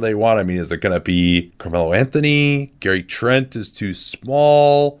whenever they want. I mean, is it going to be Carmelo Anthony? Gary Trent is too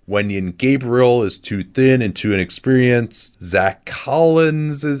small. Wenyen Gabriel is too thin and too inexperienced. Zach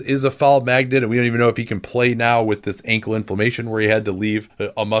Collins is a foul magnet, and we don't even know if he can play now with this ankle inflammation where he had to leave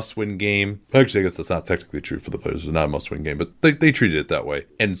a must-win game. Actually, I guess that's not technically true for the players. It's not a must-win game, but they treated it that way.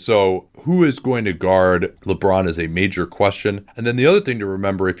 And so who is going to guard LeBron is a major question. And then the other thing to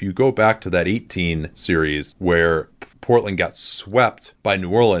remember, if you go back to that 18 series where Portland got swept by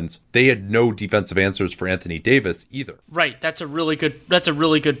New Orleans, they had no defensive answers for Anthony Davis either. Right. That's a really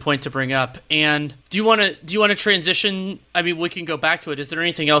good point to bring up. And do you want to transition? I mean, we can go back to it. Is there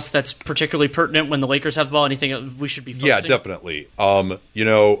anything else that's particularly pertinent when the Lakers have the ball? Anything we should be focusing? Yeah, definitely.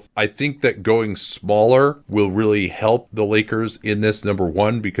 I think that going smaller will really help the Lakers in this, number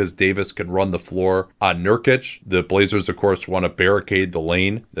one, because Davis can run the floor on Nurkic. The Blazers, of course, want to barricade the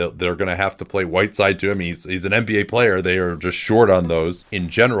lane. They're going to have to play Whiteside to him. He's an NBA player. They are just short on those in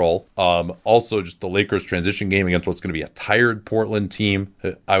general. Also, just the Lakers transition game against what's going to be a tired Portland team,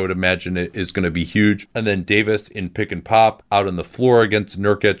 I would imagine it is going to be huge. And then Davis in pick and pop out on the floor against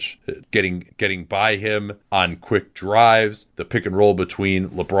Nurkic, getting by him on quick drives, the pick and roll between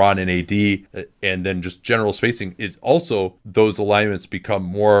LeBron and AD, and then just general spacing. Is also, those alignments become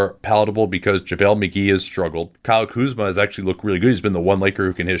more palatable because JaVale McGee has struggled. Kyle Kuzma has actually looked really good. He's been the one Laker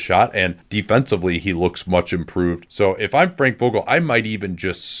who can hit a shot, and defensively he looks much improved. So if I'm Frank Vogel, I might even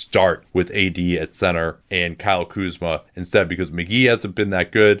just start with AD at center and Kyle Kuzma instead, because McGee hasn't been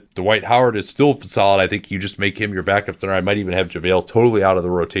that good. Dwight Howard is still solid. I think you just make him your backup center. I might even have JaVale totally out of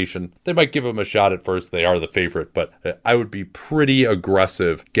the rotation. They might give him a shot at first. They are the favorite, but I would be pretty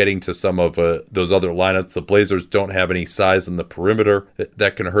aggressive getting to some of those other lineups. The Blazers don't have any size in the perimeter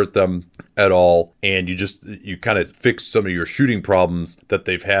that can hurt them at all, and you kind of fix some of your shooting problems that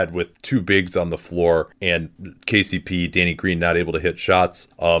they've had with two bigs on the floor and KCP, Danny Green not able to hit shots.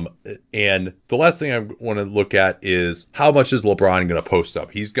 And the last thing I want to look at is how much is LeBron going to post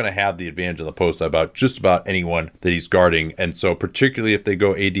up? He's going to have the advantage in the post about just about anyone that he's guarding, and so particularly if they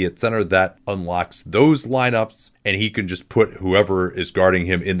go AD at center, that unlocks those lineups, and he can just put whoever is guarding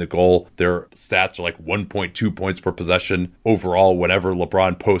him in the goal. Their stats are like 1.2 points per possession overall whenever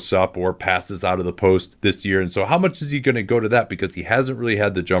LeBron posts up or passes out of the post this year. And so how much is he going to go to that? Because he hasn't really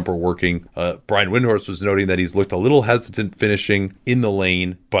had the jumper working. Brian Windhorst was noting that he's looked a little hesitant finishing in the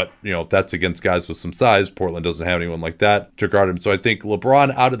lane, but that's against guys with some size. Portland doesn't have anyone like that to guard him. So I think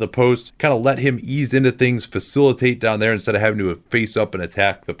LeBron out of the post, kind of let him ease into things, facilitate down there instead of having to face up and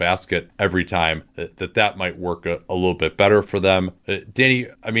attack the basket every time. That might work a little bit better for them. Danny,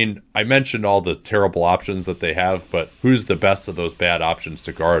 I mean, I mentioned all the terrible options that they have, but who's the best of those bad options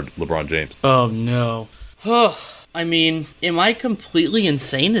to guard LeBron James? Oh, no. I mean, am I completely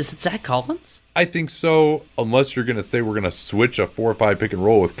insane? Is it Zach Collins? I think so, unless you're going to say we're going to switch a 4-5 pick and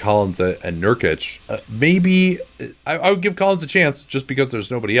roll with Collins and Nurkic. Maybe I would give Collins a chance just because there's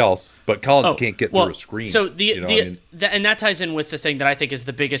nobody else, but Collins can't get through a screen. So and that ties in with the thing that I think is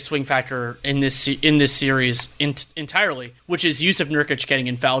the biggest swing factor in this series entirely, which is Yusuf Nurkic getting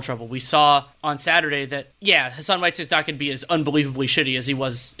in foul trouble. We saw on Saturday that, Hassan Whiteside's not going to be as unbelievably shitty as he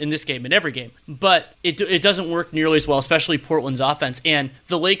was in this game, in every game, but it doesn't work nearly as well, especially Portland's offense, and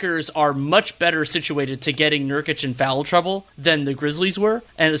the Lakers are much better situated to getting Nurkic in foul trouble than the Grizzlies were,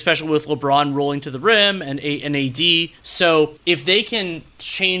 and especially with LeBron rolling to the rim and AD. So if they can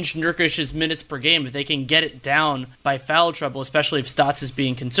change Nurkic's minutes per game, if they can get it down by foul trouble, especially if Stotts is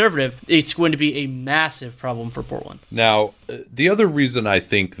being conservative, it's going to be a massive problem for Portland. Now, the other reason I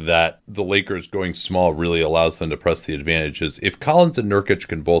think that the Lakers going small really allows them to press the advantage is if Collins and Nurkic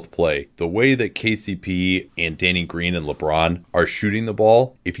can both play, the way that KCP and Danny Green and LeBron are shooting the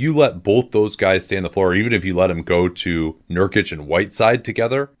ball, if you let both those guys stay on the floor, or even if you let them go to Nurkic and Whiteside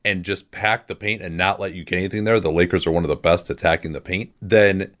together and just pack the paint and not let you get anything there, the Lakers are one of the best attacking the paint,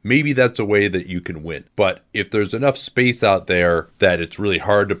 then maybe that's a way that you can win. But if there's enough space out there that it's really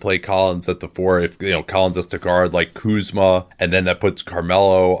hard to play Collins at the 4, if Collins has to guard like Kuzma, and then that puts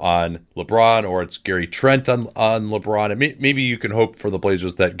Carmelo on LeBron, or it's Gary Trent on LeBron, and maybe you can hope for the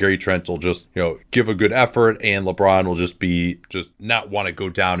Blazers that Gary Trent will just give a good effort and LeBron will just not want to go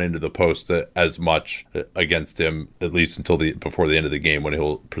down into the post as much against him, at least until before the end of the game, when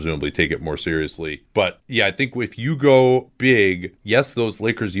he'll presumably take it more seriously. But yeah, I think if you go big, yes, those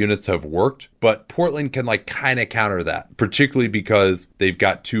Lakers units have worked, but Portland can kind of counter that, particularly because they've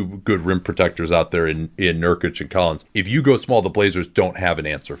got two good rim protectors out there in Nurkic and Collins. If you go small, the Blazers don't have an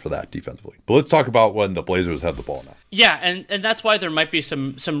answer for that defensively. But let's talk about when the Blazers have the ball now. Yeah, and that's why there might be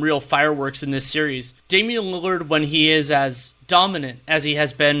some real fireworks in this series. Damian Lillard, when he is as dominant as he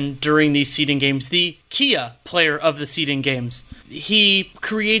has been during these seeding games, the Kia player of the seeding games, he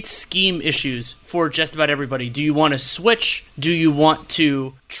creates scheme issues for just about everybody. Do you want to switch? Do you want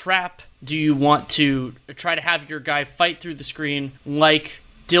to trap? Do you want to try to have your guy fight through the screen like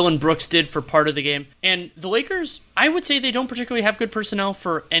Dillon Brooks did for part of the game? And the Lakers, I would say they don't particularly have good personnel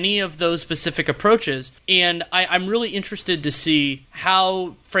for any of those specific approaches. And I'm really interested to see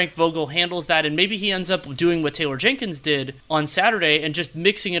how Frank Vogel handles that. And maybe he ends up doing what Taylor Jenkins did on Saturday and just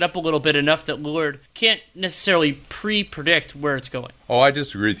mixing it up a little bit enough that Lillard can't necessarily pre-predict where it's going. Oh, I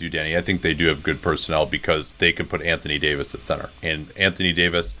disagree with you, Danny. I think they do have good personnel because they can put Anthony Davis at center. And Anthony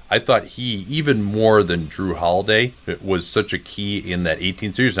Davis, I thought he, even more than Drew Holiday, was such a key in that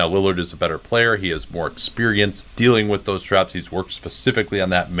 18 series. Now, Lillard is a better player. He has more experience dealing with those traps. He's worked specifically on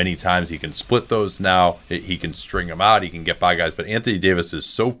that many times. He can split those now. He can string them out. He can get by guys. But Anthony Davis is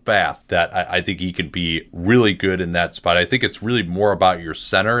so fast that I think he can be really good in that spot. I think it's really more about your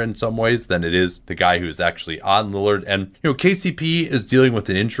center in some ways than it is the guy who's actually on Lillard. And, KCP is dealing with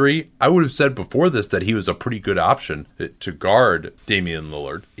an injury. I would have said before this that he was a pretty good option to guard Damian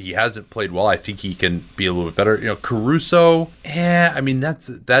Lillard. He hasn't played well. I think he can be a little bit better. Caruso, that's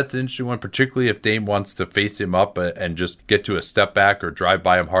an interesting one, particularly if Dame wants to face him up and just get to a step back or drive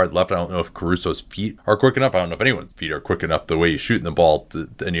by him hard left. I don't know if Caruso's feet are quick enough. I don't know if anyone's feet are quick enough the way he's shooting the ball,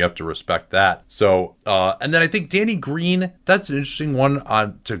 and you have to respect that. So, and then I think Danny Green, that's an interesting one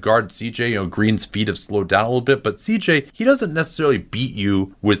to guard CJ. Green's feet have slowed down a little bit, but CJ, he doesn't necessarily beat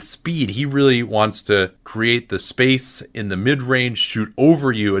you with speed. He really wants to create the space in the mid-range, shoot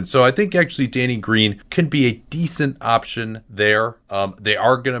over you. And so I think actually Danny Green can be a decent option there. They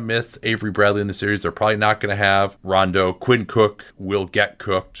are going to miss Avery Bradley in the series. They're probably not going to have Rondo. Quinn Cook will get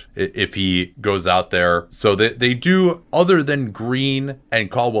cooked if he goes out there. So they do, other than Green and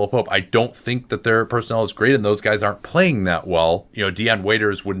Caldwell Pope, I don't think that their personnel is great, and those guys aren't playing that well. Deion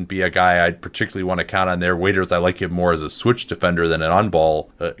Waiters wouldn't be a guy I'd particularly want to count on there. Waiters, I like him more as a switch defender than an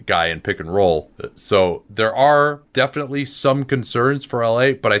on-ball guy in pick and roll. So there are definitely some concerns for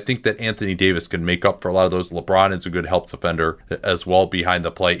LA, but I think that Anthony Davis can make up for a lot of those. LeBron is a good help defender as well behind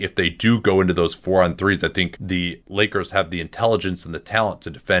the play. If they do go into those 4-on-3s, I think the Lakers have the intelligence and the talent to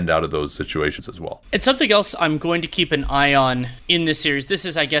defend out of those situations as well. And something else I'm going to keep an eye on in this series, this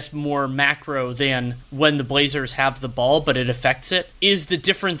is, I guess, more macro than when the Blazers have the ball, but it affects it, is the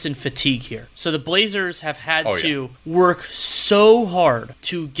difference in fatigue here. So the Blazers have had to work so hard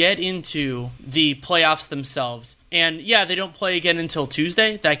to get into the playoffs themselves. And yeah, they don't play again until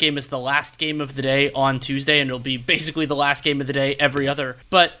Tuesday. That game is the last game of the day on Tuesday, and it'll be basically the last game of the day every other.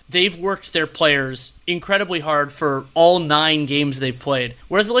 But they've worked their players incredibly hard for all 9 games they've played,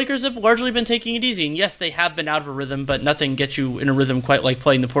 whereas the Lakers have largely been taking it easy. And yes, they have been out of a rhythm, but nothing gets you in a rhythm quite like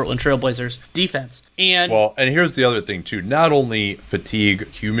playing the Portland Trail Blazers defense. And here's the other thing too, not only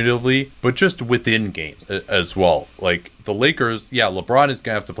fatigue cumulatively, but just within games as well. Like the Lakers, LeBron is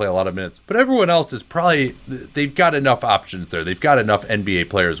going to have to play a lot of minutes, but everyone else is probably, they've got enough options there. They've got enough NBA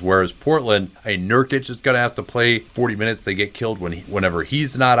players, whereas Portland, Nurkic is going to have to play 40 minutes. They get killed whenever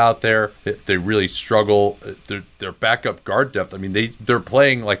he's not out there. They really struggle. Their backup guard depth, they're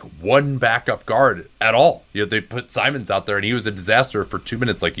playing like one backup guard at all. They put Simons out there, and he was a disaster for 2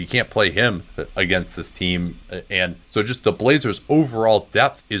 minutes. Like, you can't play him against this team. And so just the Blazers' overall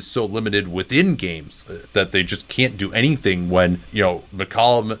depth is so limited within games that they just can't do anything when,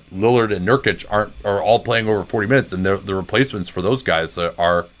 McCollum, Lillard, and Nurkic are all playing over 40 minutes, and the replacements for those guys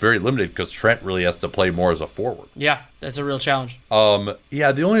are very limited because Trent really has to play more as a forward. Yeah, that's a real challenge.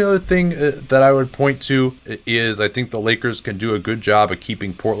 The only other thing that I would point to is I think the Lakers can do a good job of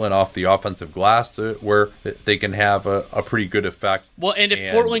keeping Portland off the offensive glass where they can have a pretty good effect. Well, and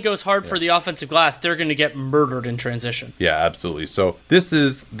if Portland goes hard for the offensive glass, they're going to get murdered in transition. Yeah, absolutely. So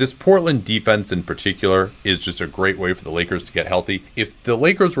this Portland defense in particular is just a great way for the Lakers to get healthy. If the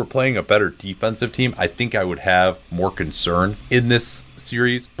Lakers were playing a better defensive team, I think I would have more concern in this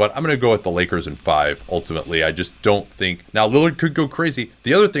series, but I'm going to go with the Lakers in 5 ultimately. I just don't think now Lillard could go crazy.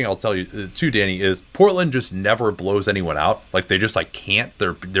 The other thing I'll tell you too, Danny, is Portland just never blows anyone out. Like they just can't.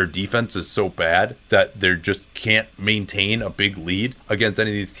 Their defense is so bad that they just can't maintain a big lead against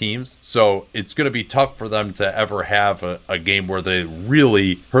any of these teams. So it's going to be tough for them to ever have a game where they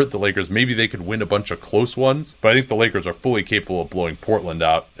really hurt the Lakers. Maybe they could win a bunch of close ones, but I think the Lakers are fully capable of blowing Portland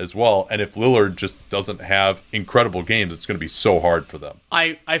out as well. And if Lillard just doesn't have incredible games, it's going to be so hard for them.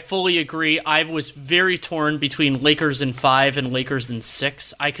 I fully agree. I was very torn between Lakers in 5 and Lakers in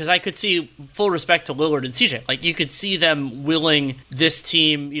 6. Because I could see, full respect to Lillard and CJ, like you could see them willing this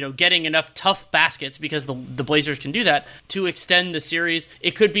team, getting enough tough baskets, because the Blazers can do that, to extend the series.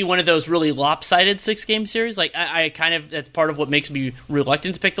 It could be one of those really lopsided 6-game series. Like I kind of, that's part of what makes me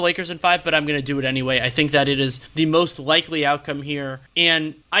reluctant to pick the Lakers in 5, but I'm going to do it anyway. I think that it is the most likely outcome here.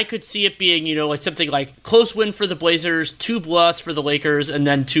 And I could see it being, like something like close win for the Blazers, 2 blowouts for the Lakers, and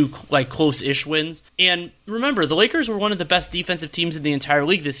then 2 close-ish wins. And remember, the Lakers were one of the best defensive teams in the entire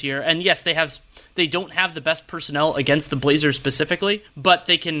league this year. And yes, they don't have the best personnel against the Blazers specifically, but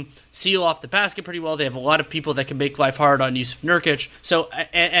they can seal off the basket pretty well. They have a lot of people that can make life hard on Jusuf Nurkic. So,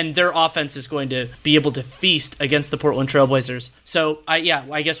 and their offense is going to be able to feast against the Portland Trailblazers. So, I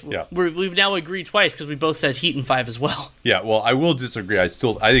guess we've now agreed twice because we both said Heat in 5 as well. Yeah, well, I will disagree. I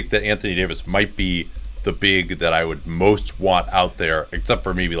think that Anthony Davis might be the big that I would most want out there, except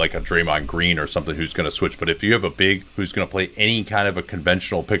for maybe like a Draymond Green or something who's going to switch. But if you have a big who's going to play any kind of a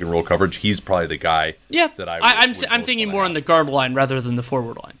conventional pick and roll coverage, he's probably the guy. Yeah, that I'm thinking more on the guard line rather than the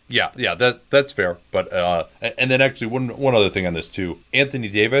forward line. Yeah, that's fair. But and then actually one other thing on this too, Anthony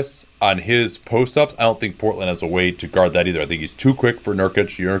Davis on his post ups, I don't think Portland has a way to guard that either. I think he's too quick for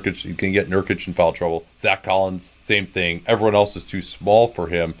Nurkic. You can get Nurkic in foul trouble. Zach Collins, same thing. Everyone else is too small for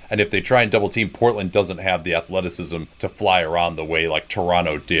him. And if they try and double team, Portland doesn't have the athleticism to fly around the way like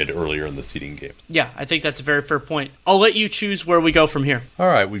Toronto did earlier in the seeding games. Yeah, I think that's a very fair point. I'll let you choose where we go from here. All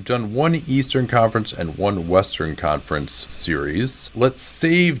right, we've done 1 Eastern Conference and 1 Western Conference series. Let's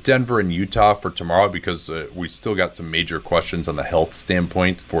save Denver and Utah for tomorrow because we still got some major questions on the health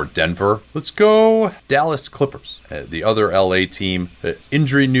standpoint for Denver. Let's go Dallas Clippers, the other LA team.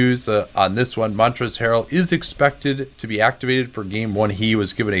 Injury news on this one. Montrezl Harrell is expected to be activated for game 1. He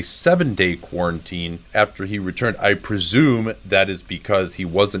was given a 7-day quarantine after he returned. I presume that is because he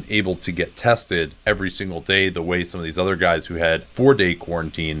wasn't able to get tested every single day the way some of these other guys who had 4-day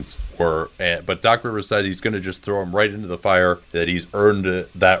quarantines were. But Doc Rivers said he's going to just throw him right into the fire, that he's earned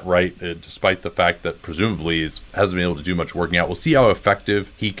that right despite the fact that presumably he hasn't been able to do much working out. We'll see how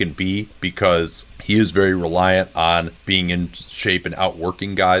effective he can be because he is very reliant on being in shape and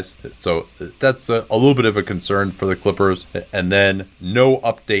outworking guys. So that's a little bit of a concern for the Clippers. And then no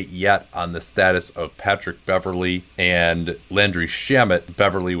update yet on the status of Patrick Beverley and Landry Shamet.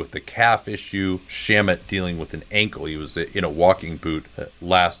 Beverley with the calf issue, Shamet dealing with an ankle. He was in a walking boot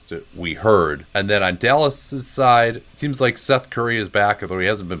last we heard. And then on Dallas's side, it seems like Seth Curry is back, although he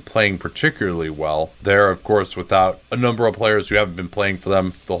hasn't been playing particularly well. They're, of course, without a number of players who haven't been playing for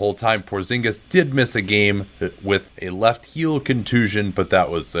them the whole time. Porzingis did miss a game with a left heel contusion, but that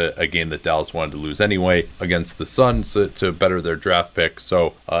was a game that Dallas wanted to lose anyway against the Suns to better their draft pick.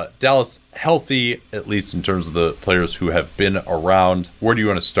 So Dallas healthy, at least in terms of the players who have been around. Where do you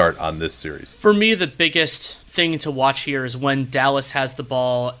want to start on this series? For me, the biggest thing to watch here is when Dallas has the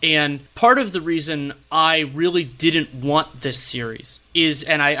ball. And part of the reason I really didn't want this series is,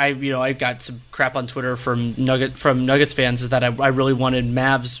 and I got some crap on Twitter from Nuggets fans, is that I really wanted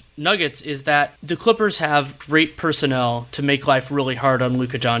Mavs Nuggets, is that the Clippers have great personnel to make life really hard on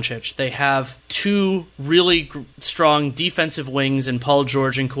Luka Doncic. They have 2 really strong defensive wings in Paul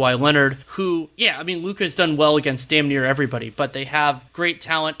George and Kawhi Leonard, who, Luka's done well against damn near everybody, but they have great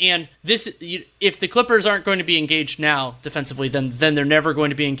talent. And if the Clippers aren't going to be engaged now defensively, then they're never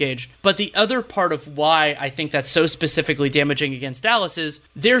going to be engaged. But the other part of why I think that's so specifically damaging against Dallas is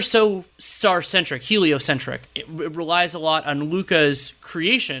they're so star-centric, heliocentric. It relies a lot on Luka's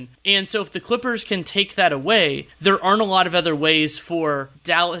creation. And so if the Clippers can take that away, there aren't a lot of other ways for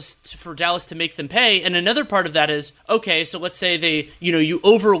Dallas to make them pay. And another part of that is, okay, so let's say you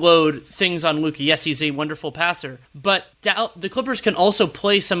overload things on Luka. Yes, he's a wonderful passer, but the Clippers can also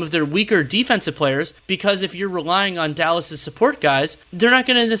play some of their weaker defensive players, because if you're relying on Dallas's support guys, they're not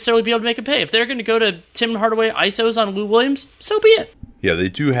going to necessarily be able to make a pay. If they're going to go to Tim Hardaway ISOs on Lou Williams, so be it. Yeah, they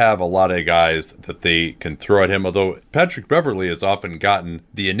do have a lot of guys that they can throw at him, although Patrick Beverley has often gotten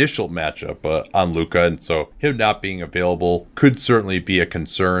the initial matchup on Luka, and so him not being available could certainly be a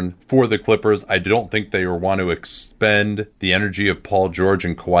concern for the Clippers. I don't think they want to expend the energy of Paul George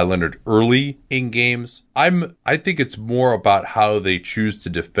and Kawhi Leonard early in games. I think it's more about how they choose to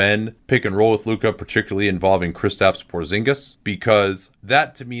defend pick and roll with Luka, particularly involving Kristaps Porzingis, because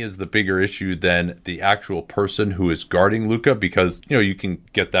that to me is the bigger issue than the actual person who is guarding Luka, because you can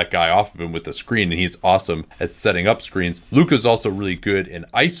get that guy off of him with a screen and he's awesome at setting up screens. Luka's also really good in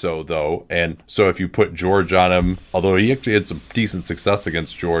ISO though, and so if you put George on him, although he actually had some decent success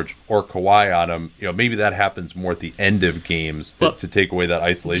against George, or Kawhi on him, maybe that happens more at the end of games to take away that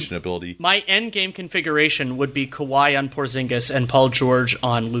isolation ability. My end game configuration would be Kawhi on Porzingis and Paul George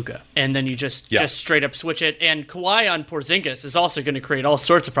on Luka, and then you just straight up switch it. And Kawhi on Porzingis is also going to create all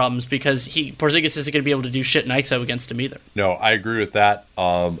sorts of problems because Porzingis isn't going to be able to do shit in ISO against him either. No, I agree with that.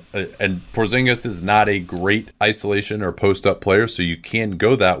 And Porzingis is not a great isolation or post-up player, so you can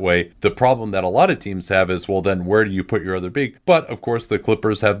go that way. The problem that a lot of teams have is, well, then where do you put your other big? But of course, the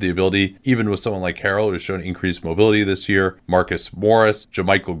Clippers have the ability, even with someone like Harrell, who's shown increased mobility this year, Marcus Morris,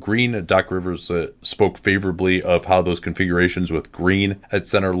 JaMychal Green. Doc Rivers spoke favorably of how those configurations with Green at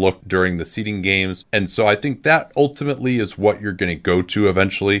center looked during the seeding games. And so I think that ultimately is what you're going to go to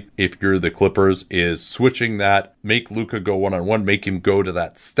eventually if you're the Clippers, is switching that, make Luka go one-on-one, make him go to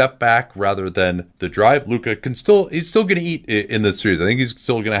that step back rather than the drive. Luka he's still going to eat in this series. I think he's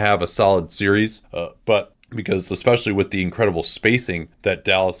still going to have a solid series, but because especially with the incredible spacing that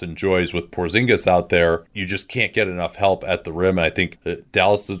Dallas enjoys with Porzingis out there, you just can't get enough help at the rim. And I think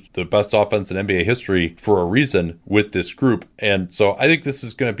Dallas is the best offense in NBA history for a reason with this group. And so I think this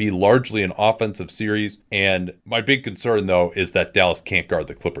is going to be largely an offensive series. And my big concern, though, is that Dallas can't guard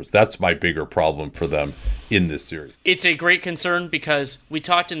the Clippers. That's my bigger problem for them in this series. It's a great concern because we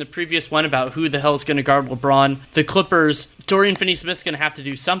talked in the previous one about who the hell is going to guard LeBron. The Clippers, Dorian Finney-Smith's going to have to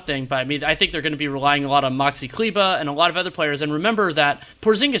do something, but I think they're going to be relying a lot on Maxi Kleber and a lot of other players. And remember that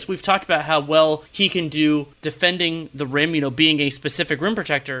Porzingis, we've talked about how well he can do defending the rim, being a specific rim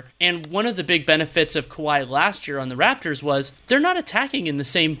protector. And one of the big benefits of Kawhi last year on the Raptors was they're not attacking in the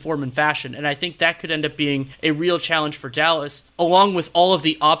same form and fashion. And I think that could end up being a real challenge for Dallas, along with all of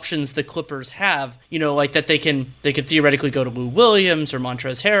the options the Clippers have, like that they can theoretically go to Lou Williams or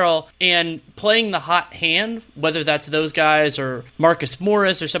Montrezl Harrell, and playing the hot hand, whether that's those guys or Marcus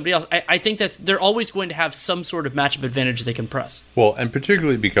Morris or somebody else, I think that they're always going to have some sort of matchup advantage they can press. Well, and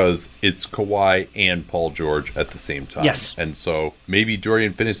particularly because it's Kawhi and Paul George at the same time. Yes. And so maybe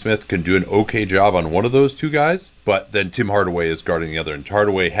Dorian Finney-Smith can do an okay job on one of those two guys, but then Tim Hardaway is guarding the other. And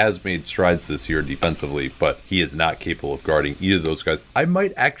Hardaway has made strides this year defensively, but he is not capable of guarding either of those guys. I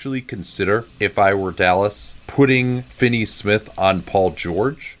might actually consider, if I were Dallas, putting Finney-Smith on Paul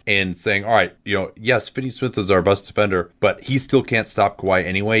George and saying, all right, yes, Finney-Smith is our best defender, but he still can't stop Kawhi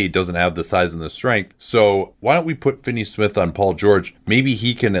anyway. He doesn't have the size and the strength. So why don't we put Finney-Smith on Paul George? Maybe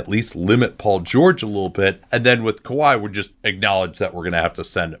he can at least limit Paul George a little bit. And then with Kawhi, we'll just acknowledge that we're going to have to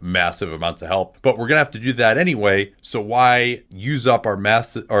send massive amounts of help, but we're going to have to do that anyway. So why use up our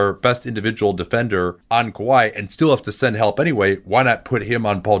best individual defender on Kawhi and still have to send help anyway? Why not put him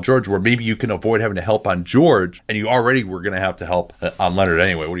on Paul George, where maybe you can avoid having to help on George, and you already were going to have to help on Leonard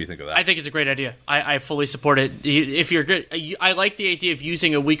anyway. What do you think of that? I think it's a great idea. I fully support it. If you're good, I like the idea of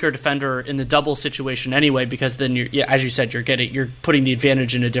using a weaker defender in the double situation anyway, because then as you said, you're putting the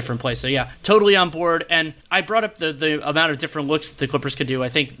advantage in a different place. So yeah, totally on board. And I brought up the amount of different looks the Clippers could do. I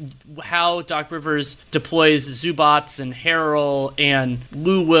think how Doc Rivers deploys Zubats and Harrell and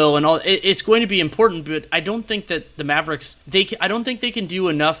Lou Will and all, it's going to be important. But I don't think that the Mavericks I don't think they can do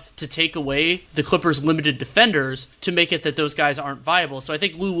enough to take away the Clippers' limited defenders to make it that those guys aren't viable. So I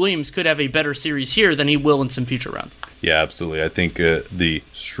think Lou Williams could have a better series here than he will in some future rounds. Yeah, absolutely. I think the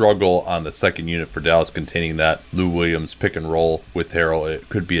struggle on the second unit for Dallas containing that Lou Williams pick and roll with Harrell, it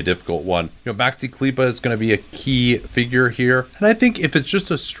could be a difficult one. Maxi Kleber is going to be a key figure here. And I think if it's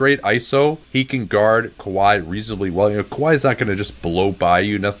just a straight ISO, he can guard Kawhi reasonably well. Kawhi's not going to just blow by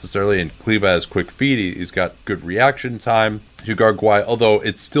you necessarily, and Kleber has quick feet. He's got good reaction time to guard Kawhi, although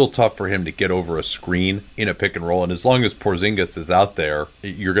it's still tough for him to get over a screen in a pick and roll. And as long as Porzingis is out there,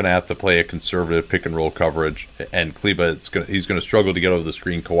 you're going to have to play a conservative pick and roll coverage. And Kleber, he's going to struggle to get over the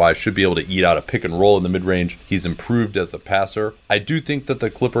screen. Kawhi should be able to eat out a pick and roll in the mid-range. He's improved as a passer. I do think that the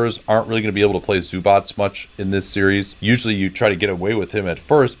Clippers aren't really going to be able to play Zubats much in this series. Usually you try to get away with him at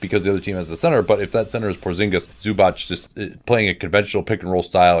first because the other team has a center, but if that center is Porzingis, Zubats just playing a conventional pick and roll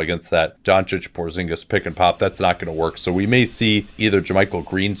style against that Doncic-Porzingis pick and pop, that's not going to work. So we may see either JaMychal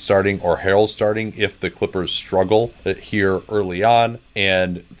Green starting or Harrell starting if the Clippers struggle here early on.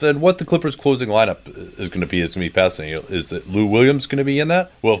 And then what the Clippers closing lineup is going to be fascinating. Is it Lou Williams going to be in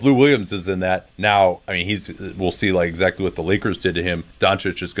that? Well, if Lou Williams is in that, now, I mean, we'll see like exactly what the Lakers did to him.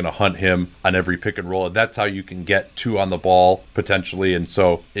 Doncic is going to hunt him on every pick and roll, and that's how you can get 2 on the ball potentially. And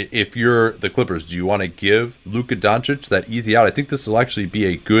so if you're the Clippers, do you want to give Luka Doncic that easy out? I think this will actually be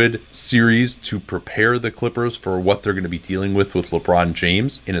a good series to prepare the Clippers for what they're going to be dealing with LeBron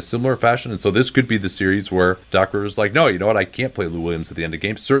James in a similar fashion. And so this could be the series where Doc Rivers is like, no, you know what? I can't play Lou Williams at the end of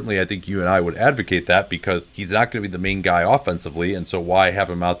games. Certainly, I think you and I would advocate that because he's not going to be the main guy offensively. And so why have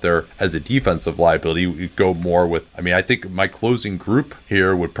him out there as a defensive liability? We go more with, I mean, I think my closing group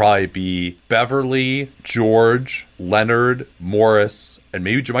here would probably be Beverly, George, Leonard, Morris, and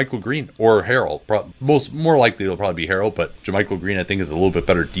maybe JaMychal Green or Harrell. More likely it'll probably be Harrell, but JaMychal Green I think is a little bit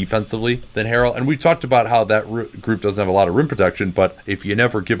better defensively than Harrell. And we talked about how that group doesn't have a lot of rim protection, but if you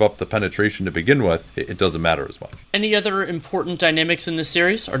never give up the penetration to begin with, it doesn't matter as much. Any other important dynamics in this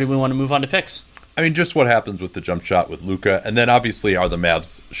series, or do we want to move on to picks? I mean, just what happens with the jump shot with Luka. And then obviously, are the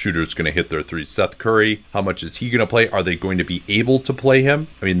Mavs shooters going to hit their threes? Seth Curry, how much is he going to play? Are they going to be able to play him?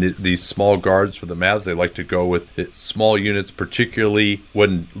 I mean, these small guards for the Mavs, they like to go with small units, particularly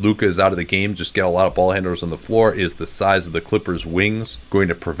when Luka is out of the game, just get a lot of ball handlers on the floor. Is the size of the Clippers' wings going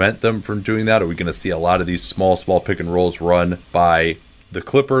to prevent them from doing that? Are we going to see a lot of these small pick and rolls run by the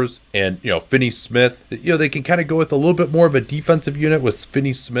Clippers? And, Finney-Smith, they can kind of go with a little bit more of a defensive unit with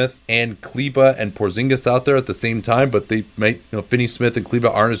Finney-Smith and Kleber and Porzingis out there at the same time, but they might, Finney-Smith and Kleber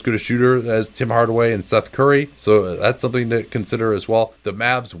aren't as good a shooter as Tim Hardaway and Seth Curry, so that's something to consider as well. The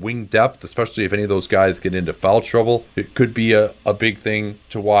Mavs' wing depth, especially if any of those guys get into foul trouble, it could be a big thing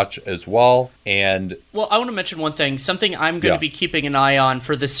to watch as well. And well, I want to mention one thing, something I'm going to be keeping an eye on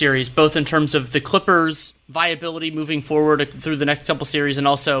for this series, both in terms of the Clippers' viability moving forward through the next couple series, and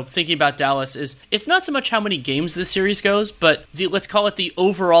also thinking about Dallas, is it's not so much how many games this series goes, but let's call it the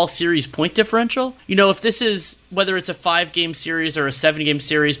overall series point differential. If this is, whether it's a 5-game series or a 7-game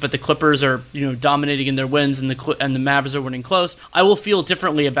series, but the Clippers are dominating in their wins and the Mavs are winning close, I will feel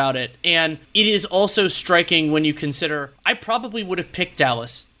differently about it. And it is also striking when you consider I probably would have picked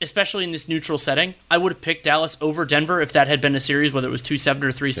Dallas, especially in this neutral setting. I would have picked Dallas over Denver if that had been a series, whether it was 2-7 or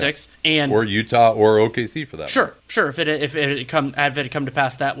 3-6, and or Utah or OKC for that. Sure. If it had come to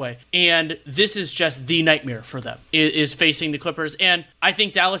pass that way. And this is just the nightmare for them, is facing the Clippers. And I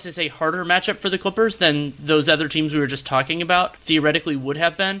think Dallas is a harder matchup for the Clippers than those other teams we were just talking about theoretically would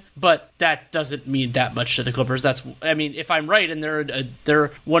have been. But that doesn't mean that much to the Clippers. If I'm right and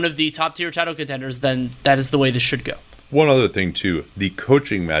they're one of the top tier title contenders, then that is the way this should go. One other thing, too, the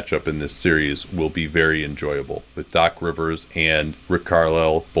coaching matchup in this series will be very enjoyable with Doc Rivers and Rick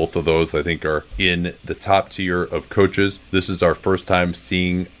Carlisle. Both of those, I think, are in the top tier of coaches. This is our first time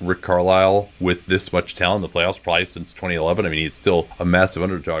seeing Rick Carlisle with this much talent in the playoffs, probably since 2011. I mean, he's still a massive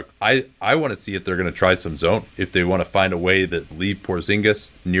underdog. I want to see if they're going to try some zone, if they want to find a way that leave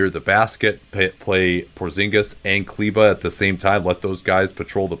Porzingis near the basket, play Porzingis and Kleber at the same time, let those guys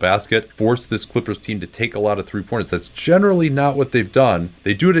patrol the basket, force this Clippers team to take a lot of three-pointers. That's generally not what they've done.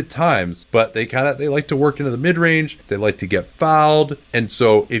 They do it at times, but they like to work into the mid-range. They like to get fouled. And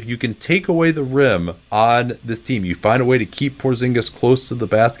so if you can take away the rim on this team, you find a way to keep Porzingis close to the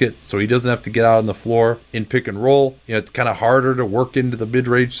basket so he doesn't have to get out on the floor in pick and roll. It's kind of harder to work into the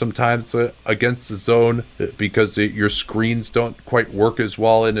mid-range sometimes against the zone because your screens don't quite work as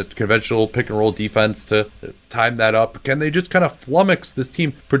well in a conventional pick and roll defense to time that up. Can they just kind of flummox this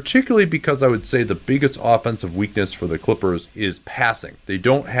team, particularly because I would say the biggest offensive weakness for the Clippers is passing. They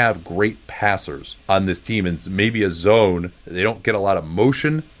don't have great passers on this team, and maybe a zone. They don't get a lot of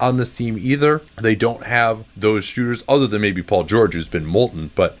motion on this team either. They don't have those shooters other than maybe Paul George, who's been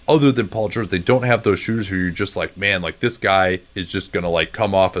molten, but other than Paul George, they don't have those shooters who you're just like, man, like this guy is just going to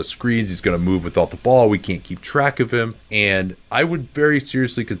come off of screens. He's going to move without the ball. We can't keep track of him. And I would very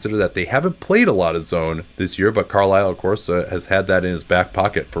seriously consider that. They haven't played a lot of zone this year, but Carlisle, of course, has had that in his back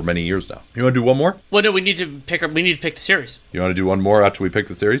pocket for many years now. You want to do one more? Well, no, we need to pick the series. You want to do one more after we pick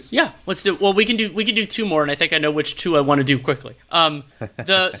the series? Yeah, let's do. Well, we can do two more, and I think I know which two I want to do quickly.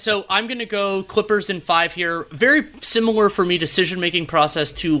 So I'm going to go Clippers in 5 here. Very similar for me decision-making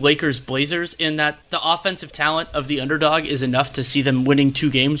process to Lakers Blazers in that the offensive talent of the underdog is enough to see them winning 2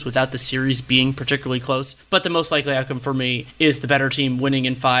 games without the series being particularly close. But the most likely outcome for me is the better team winning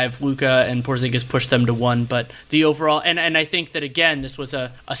in 5. Luka and Porzingis pushed them to 1, but the overall and I think that again this was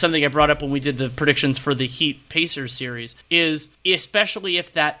a something I brought up when we did the predictions for the Heat Pacers series is especially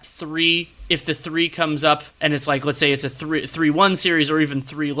if that 3 if the 3 comes up and it's like, let's say it's a 3-1 series or even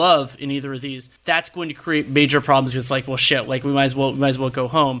 3-love in either of these, that's going to create major problems. It's like, well, shit, like we might as well go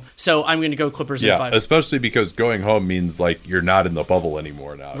home. So I'm going to go Clippers in 5. Especially because going home means like you're not in the bubble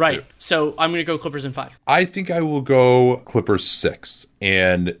anymore now. Right. Too. So I'm going to go Clippers in 5. I think I will go Clippers 6.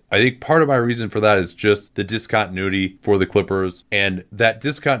 And I think part of my reason for that is just the discontinuity for the Clippers. And that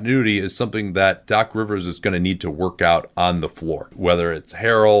discontinuity is something that Doc Rivers is going to need to work out on the floor. Whether it's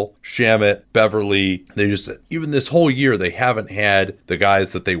Harrell, Shamet, Beverly, even this whole year, they haven't had the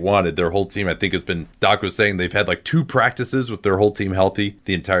guys that they wanted. Their whole team, I think, has been, Doc was saying they've had like 2 practices with their whole team healthy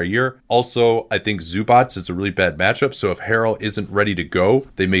the entire year. Also, I think Zubats is a really bad matchup. So if Harrell isn't ready to go,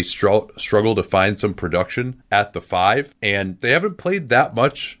 they may struggle to find some production at the 5. And they haven't played that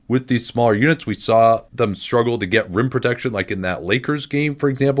much with these smaller units. We saw them struggle to get rim protection, like in that Lakers game, for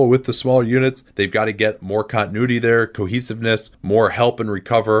example, with the smaller units. They've got to get more continuity there, cohesiveness, more help and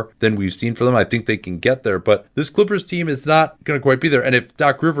recover than we've seen for them. I think they can get there, but this Clippers team is not going to quite be there. And if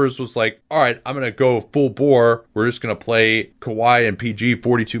Doc Rivers was like, all right, I'm going to go full bore, we're just going to play Kawhi and PG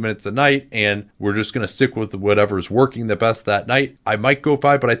 42 minutes a night, and we're just going to stick with whatever's working the best that night, I might go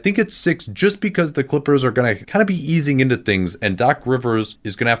 5, but I think it's 6 just because the Clippers are going to kind of be easing into things, and Doc Rivers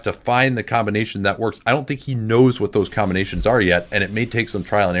is going to have to find the combination that works. I don't think he knows what those combinations are yet, and it may take some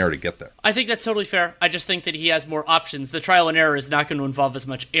trial and error to get there. I think that's totally fair. I just think that he has more options. The trial and error is not going to involve as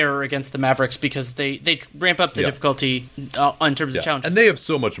much error against the Mavericks because they ramp up the difficulty in terms of challenge. And they have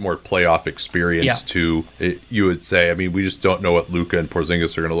so much more playoff experience too, you would say. I mean, we just don't know what Luka and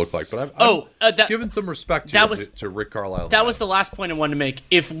Porzingis are going to look like. But I'm giving some respect to Rick Carlisle. That was the last point I wanted to make.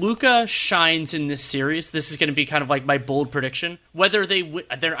 If Luka shines in this series, this is going to be kind of like my bold prediction. Whether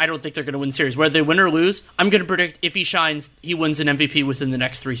I don't think they're going to win the series. Whether they win or lose, I'm going to predict if he shines, he wins an MVP within the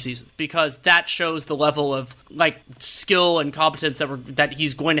next 3 seasons, because that shows the level of like skill and competence that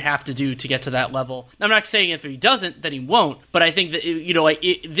he's going to have to do to get to that level. I'm not saying if he doesn't, then he won't, but I think that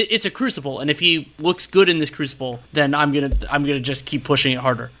it's a crucible, and if he looks good in this crucible, then I'm gonna just keep pushing it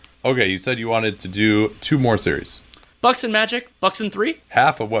harder. Okay, you said you wanted to do 2 more series. Bucks and Magic, Bucks and 3.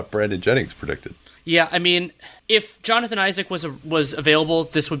 Half of what Brandon Jennings predicted. Yeah, I mean, if Jonathan Isaac was available,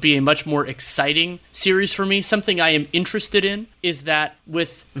 this would be a much more exciting series for me. Something I am interested in is that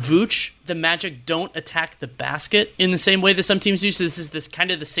with Vooch, the Magic don't attack the basket in the same way that some teams do. So this is kind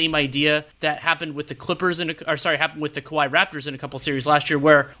of the same idea that happened with the happened with the Kawhi Raptors in a couple series last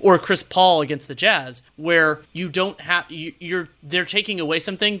year, or Chris Paul against the Jazz, where you don't have they're taking away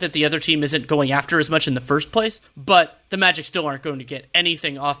something that the other team isn't going after as much in the first place, but the Magic still aren't going to get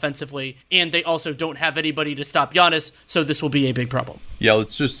anything offensively, and they also don't have anybody to stop Giannis, so this will be a big problem. Yeah,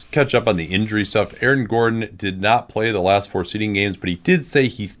 let's just catch up on the injury stuff. Aaron Gordon did not play the last 4 seeding games, but he did say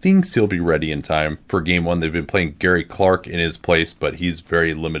he thinks he'll be ready in time for game 1. They've been playing Gary Clark in his place, but he's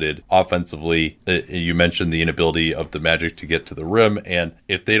very limited offensively. You mentioned the inability of the Magic to get to the rim, and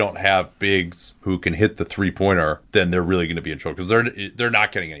if they don't have bigs who can hit the 3-pointer, then they're really going to be in trouble, because they're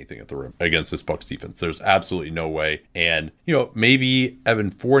not getting anything at the rim against this Bucks defense. There's absolutely no way. And, maybe Evan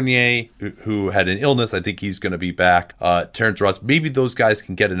Fournier, who had an illness, I think he's going to be back. Terrence Ross, maybe those guys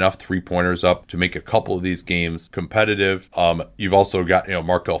can get enough 3-pointers up to make a couple of these games competitive. You've also got,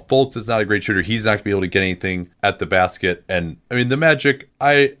 Markelle Fultz is not a great shooter. He's not going to be able to get anything at the basket. And I mean, the Magic,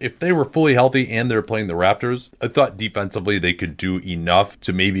 if they were fully healthy and they're playing the Raptors, I thought defensively they could do enough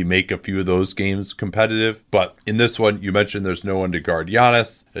to maybe make a few of those games competitive. But in this one, you mentioned there's no one to guard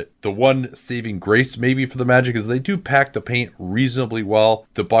Giannis. The one saving grace maybe for the Magic is they do pack the paint reasonably well.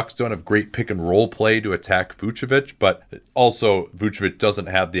 The Bucks don't have great pick and roll play to attack Vucevic, but also Vucevic doesn't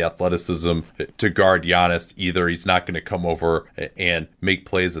have the athleticism to guard Giannis either. He's not going to come over and make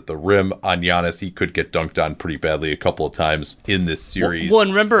plays at the rim on Giannis. He could get dunked on pretty badly a couple of times in this series. Well,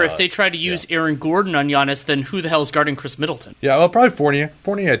 and remember, if they try to use Aaron Gordon on Giannis, then who the hell is guarding Chris Middleton? Yeah, well, probably Fournier.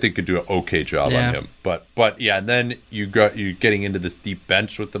 Fournier, I think, could do an okay job on him. But yeah, and then you're getting into this deep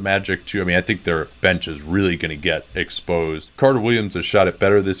bench with the Magic too. I mean, I think their bench is really going to get exposed. Carter Williams has shot it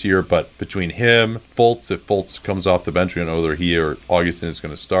better this year, but between him, Fultz, if Fultz comes off the bench, we don't know whether he or Augustin is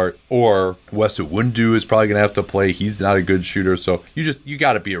going to start, or Wes Iwundu is probably going to have to play. He's not a good shooter, so you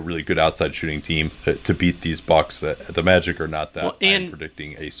got to be a really good outside shooting team to beat these Bucks. The Magic are not that. I'm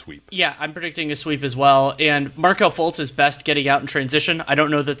predicting a sweep. Yeah, I'm predicting a sweep as well. And Markelle Fultz is best getting out in transition. I don't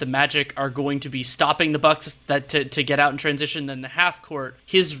know that the Magic are going to be stopping the Bucks to get out in transition. Then the half court,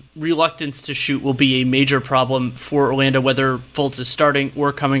 his reluctance to shoot will be a major problem for Orlando, whether Fultz is starting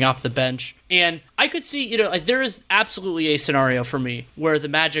or coming off the bench. And I could see, there is absolutely a scenario for me where the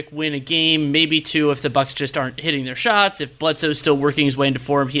Magic win a game, maybe 2 if the Bucks just aren't hitting their shots. If Bledsoe's still working his way into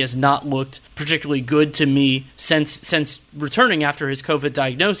form, he has not looked particularly good to me since returning after his COVID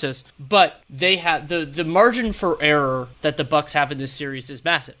diagnosis. But they have the margin for error that the Bucks have in this series is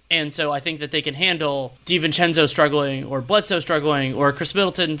massive. And so I think that they can handle DiVincenzo struggling or Bledsoe struggling or Chris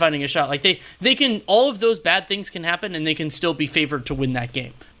Middleton finding a shot. Like they can, all of those bad things can happen and they can still be favored to win that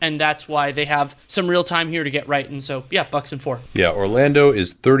game. And that's why they have some real time here to get right. And so, yeah, Bucks in 4. Yeah, Orlando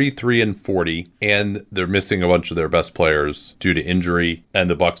is 33-40, and they're missing a bunch of their best players due to injury. And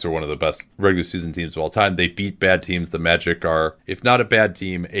the Bucks are one of the best regular season teams of all time. They beat bad teams. The Magic are, if not a bad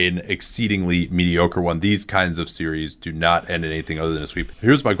team, an exceedingly mediocre one. These kinds of series do not end in anything other than a sweep.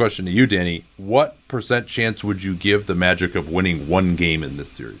 Here's my question to you, Danny. What % chance would you give the Magic of winning one game in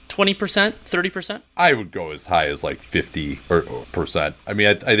this series? 20%, 30%? I would go as high as like 50%. I mean,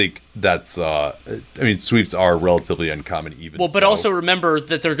 I think that's, sweeps are relatively uncommon even. Well, but also remember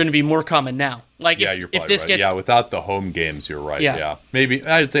that they're going to be more common now. Like you're if this right. gets... Yeah, without the home games, you're right. Yeah. Maybe,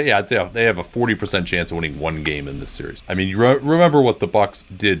 I'd say they have a 40% chance of winning one game in this series. I mean, you remember what the Bucks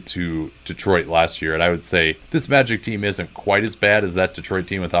did to Detroit last year, and I would say this Magic team isn't quite as bad as that Detroit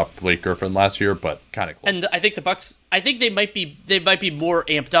team without Blake Griffin last year, but kind of close. And I think the Bucks... I think they might be more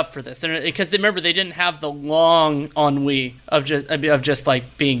amped up for this because remember they didn't have the long ennui of just like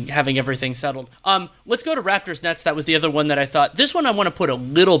having everything settled. Let's go to Raptors Nets. That was the other one that I thought. This one I want to put a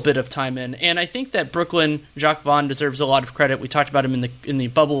little bit of time in, and I think that Brooklyn, Jacques Vaughn deserves a lot of credit. We talked about him in the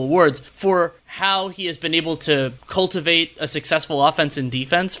Bubble Awards for how he has been able to cultivate a successful offense and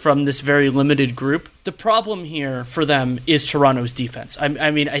defense from this very limited group. The problem here for them is Toronto's defense.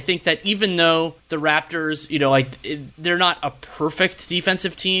 I mean, I think that even though the Raptors, they're not a perfect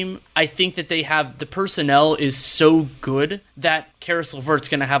defensive team, I think that they have the personnel is so good that Karis LeVert's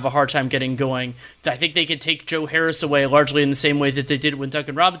going to have a hard time getting going. I think they could take Joe Harris away largely in the same way that they did with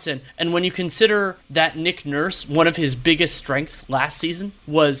Duncan Robinson. And when you consider that Nick Nurse, one of his biggest strengths last season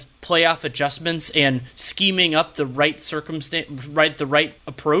was playoff adjustments and scheming up the right the right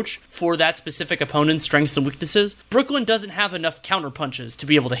approach for that specific opponent's strengths and weaknesses, Brooklyn doesn't have enough counterpunches to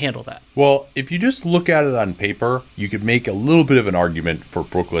be able to handle that. Well, if you just look at it on paper, you could make a little bit of an argument for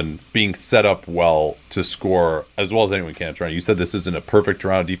Brooklyn being set up well to score as well as anyone can. Toronto, you said this isn't a perfect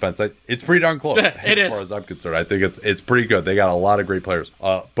Toronto defense. It's pretty darn close as far as I'm concerned. I think it's pretty good. They got a lot of great players.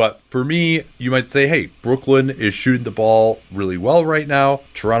 But for me, you might say, hey, Brooklyn is shooting the ball really well right now.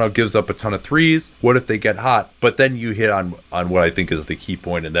 Toronto gives up a ton of threes. What if they get hot? But then you hit on what I think is the key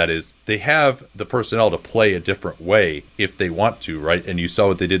point, and that is they have the personnel to play a different way if they want to, right? And you saw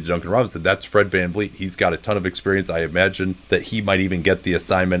what they did to Duncan Robinson. That's Fred VanVleet. He's got a ton of experience. I imagine that he might even get the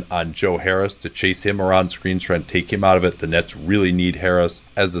assignment on Joe Harris to chase him around screens, try and take him out of it. The Nets really need Harris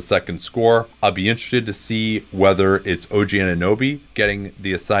as the second scorer. I'll be interested to see whether it's OG Anunoby getting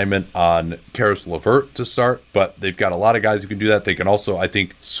the assignment on Karis LeVert to start, but they've got a lot of guys who can do that. They can also, I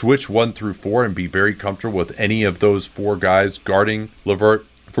think, switch 1 through 4 and be very comfortable with any of those 4 guys guarding LeVert.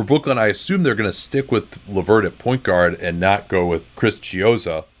 For Brooklyn, I assume they're going to stick with LeVert at point guard and not go with Chris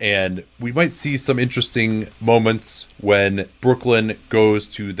Chiozza. And we might see some interesting moments when Brooklyn goes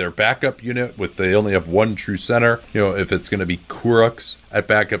to their backup unit they only have one true center. If it's going to be Kurucs at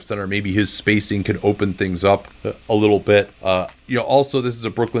backup center, maybe his spacing can open things up a little bit. Also, this is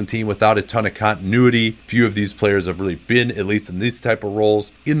a Brooklyn team without a ton of continuity. Few of these players have really been, at least in these type of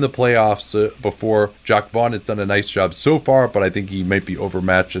roles, in the playoffs before. Jacques Vaughn has done a nice job so far, but I think he might be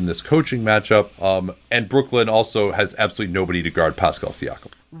overmatched in this coaching matchup. And Brooklyn also has absolutely nobody to guard Pascal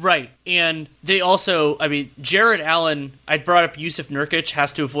Siakam. Right. And they also, Jared Allen, I brought up Yusuf Nurkic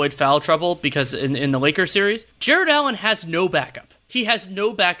has to avoid foul trouble because in the Lakers series, Jared Allen has no backup. He has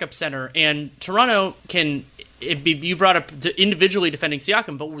no backup center, and Toronto can... you brought up individually defending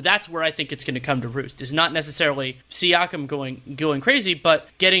Siakam, but that's where I think it's going to come to roost. Is not necessarily Siakam going crazy, but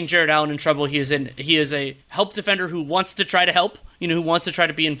getting Jared Allen in trouble. He is a help defender who wants to try to help, who wants to try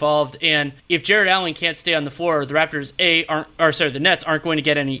to be involved. And if Jared Allen can't stay on the floor, the Raptors the Nets aren't going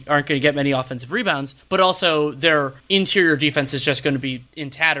to get many offensive rebounds, but also their interior defense is just going to be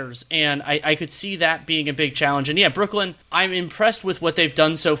in tatters. And I could see that being a big challenge. And yeah, Brooklyn, I'm impressed with what they've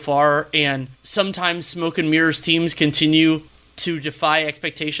done so far. And sometimes smoke and mirrors teams continue to defy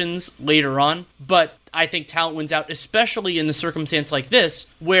expectations later on, but I think talent wins out, especially in the circumstance like this,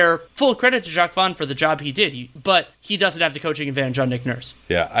 where full credit to Jacques Vaughn for the job he did, but he doesn't have the coaching advantage on Nick Nurse.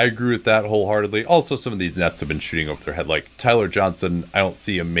 Yeah, I agree with that wholeheartedly. Also, some of these Nets have been shooting over their head. Like Tyler Johnson, I don't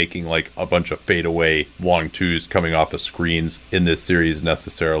see him making like a bunch of fadeaway long twos coming off of screens in this series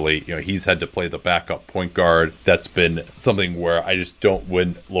necessarily. He's had to play the backup point guard. That's been something where I just don't,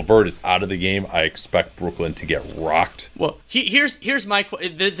 when LeVert is out of the game, I expect Brooklyn to get rocked. Well, here's my,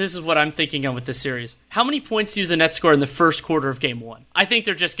 this is what I'm thinking of with this series. How many points do the Nets score in the first quarter of game 1? I think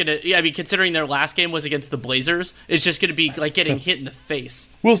they're just going to, considering their last game was against the Blazers, it's just going to be like getting hit in the face.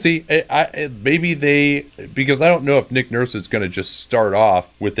 We'll see. Maybe because I don't know if Nick Nurse is going to just start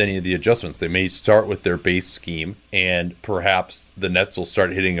off with any of the adjustments. They may start with their base scheme, and perhaps the Nets will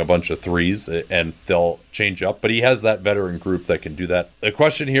start hitting a bunch of threes and they'll change up. But he has that veteran group that can do that. The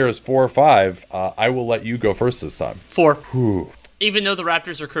question here is 4 or 5. I will let you go first this time. 4. Whew. Even though the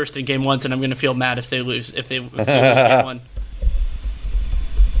Raptors are cursed in game 1, and I'm going to feel mad if they lose game 1.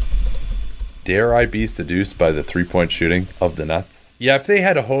 Dare I be seduced by the 3-point shooting of the Nets? Yeah, if they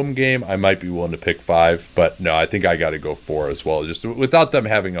had a home game, I might be willing to pick 5. But no, I think I got to go 4 as well. Just without them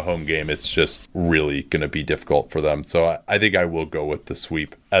having a home game, it's just really going to be difficult for them. So I think I will go with the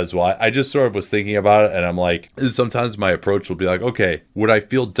sweep as well. I just sort of was thinking about it, and I'm like, sometimes my approach will be like, okay, would I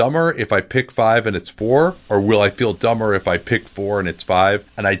feel dumber if I pick 5 and it's 4? Or will I feel dumber if I pick 4 and it's 5?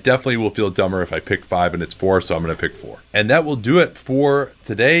 And I definitely will feel dumber if I pick 5 and it's 4, so I'm going to pick 4. And that will do it for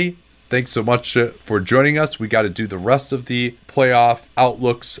today. Thanks so much for joining us. We got to do the rest of the playoff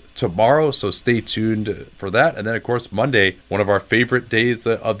outlooks tomorrow, so stay tuned for that. And then, of course, Monday, one of our favorite days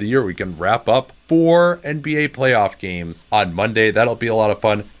of the year, we can wrap up 4 NBA playoff games on Monday. That'll be a lot of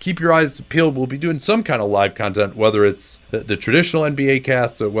fun. Keep your eyes peeled. We'll be doing some kind of live content, whether it's the traditional NBA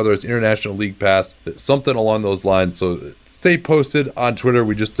cast or whether it's International League Pass, something along those lines. So stay posted on Twitter.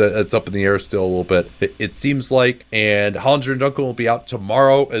 We just it's up in the air still a little bit, it seems like. And Hollinger and Duncan will be out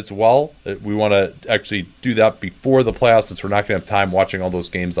tomorrow as well. We want to actually do that before the playoffs, since we're not going to have time watching all those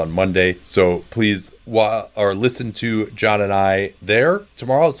games on Monday. So please listen to John and I there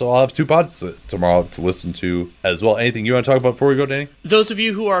tomorrow. So I'll have 2 pods tomorrow to listen to as well. Anything you want to talk about before we go, Danny? Those of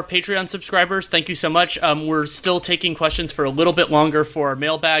you who are Patreon subscribers, thank you so much. We're still taking questions for a little bit longer for our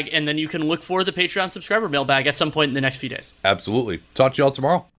mailbag, and then you can look for the Patreon subscriber mailbag at some point in the next few days. Absolutely. Talk to y'all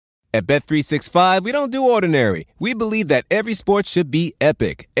tomorrow. At Bet365, we don't do ordinary. We believe that every sport should be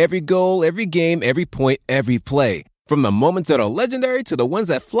epic. Every goal, every game, every point, every play. From the moments that are legendary to the ones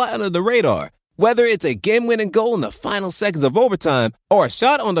that fly under the radar. Whether it's a game-winning goal in the final seconds of overtime or a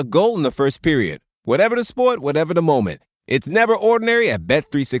shot on the goal in the first period. Whatever the sport, whatever the moment. It's never ordinary at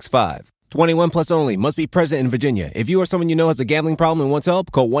Bet365. 21 plus only. Must be present in Virginia. If you or someone you know has a gambling problem and wants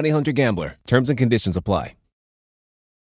help, call 1-800-GAMBLER. Terms and conditions apply.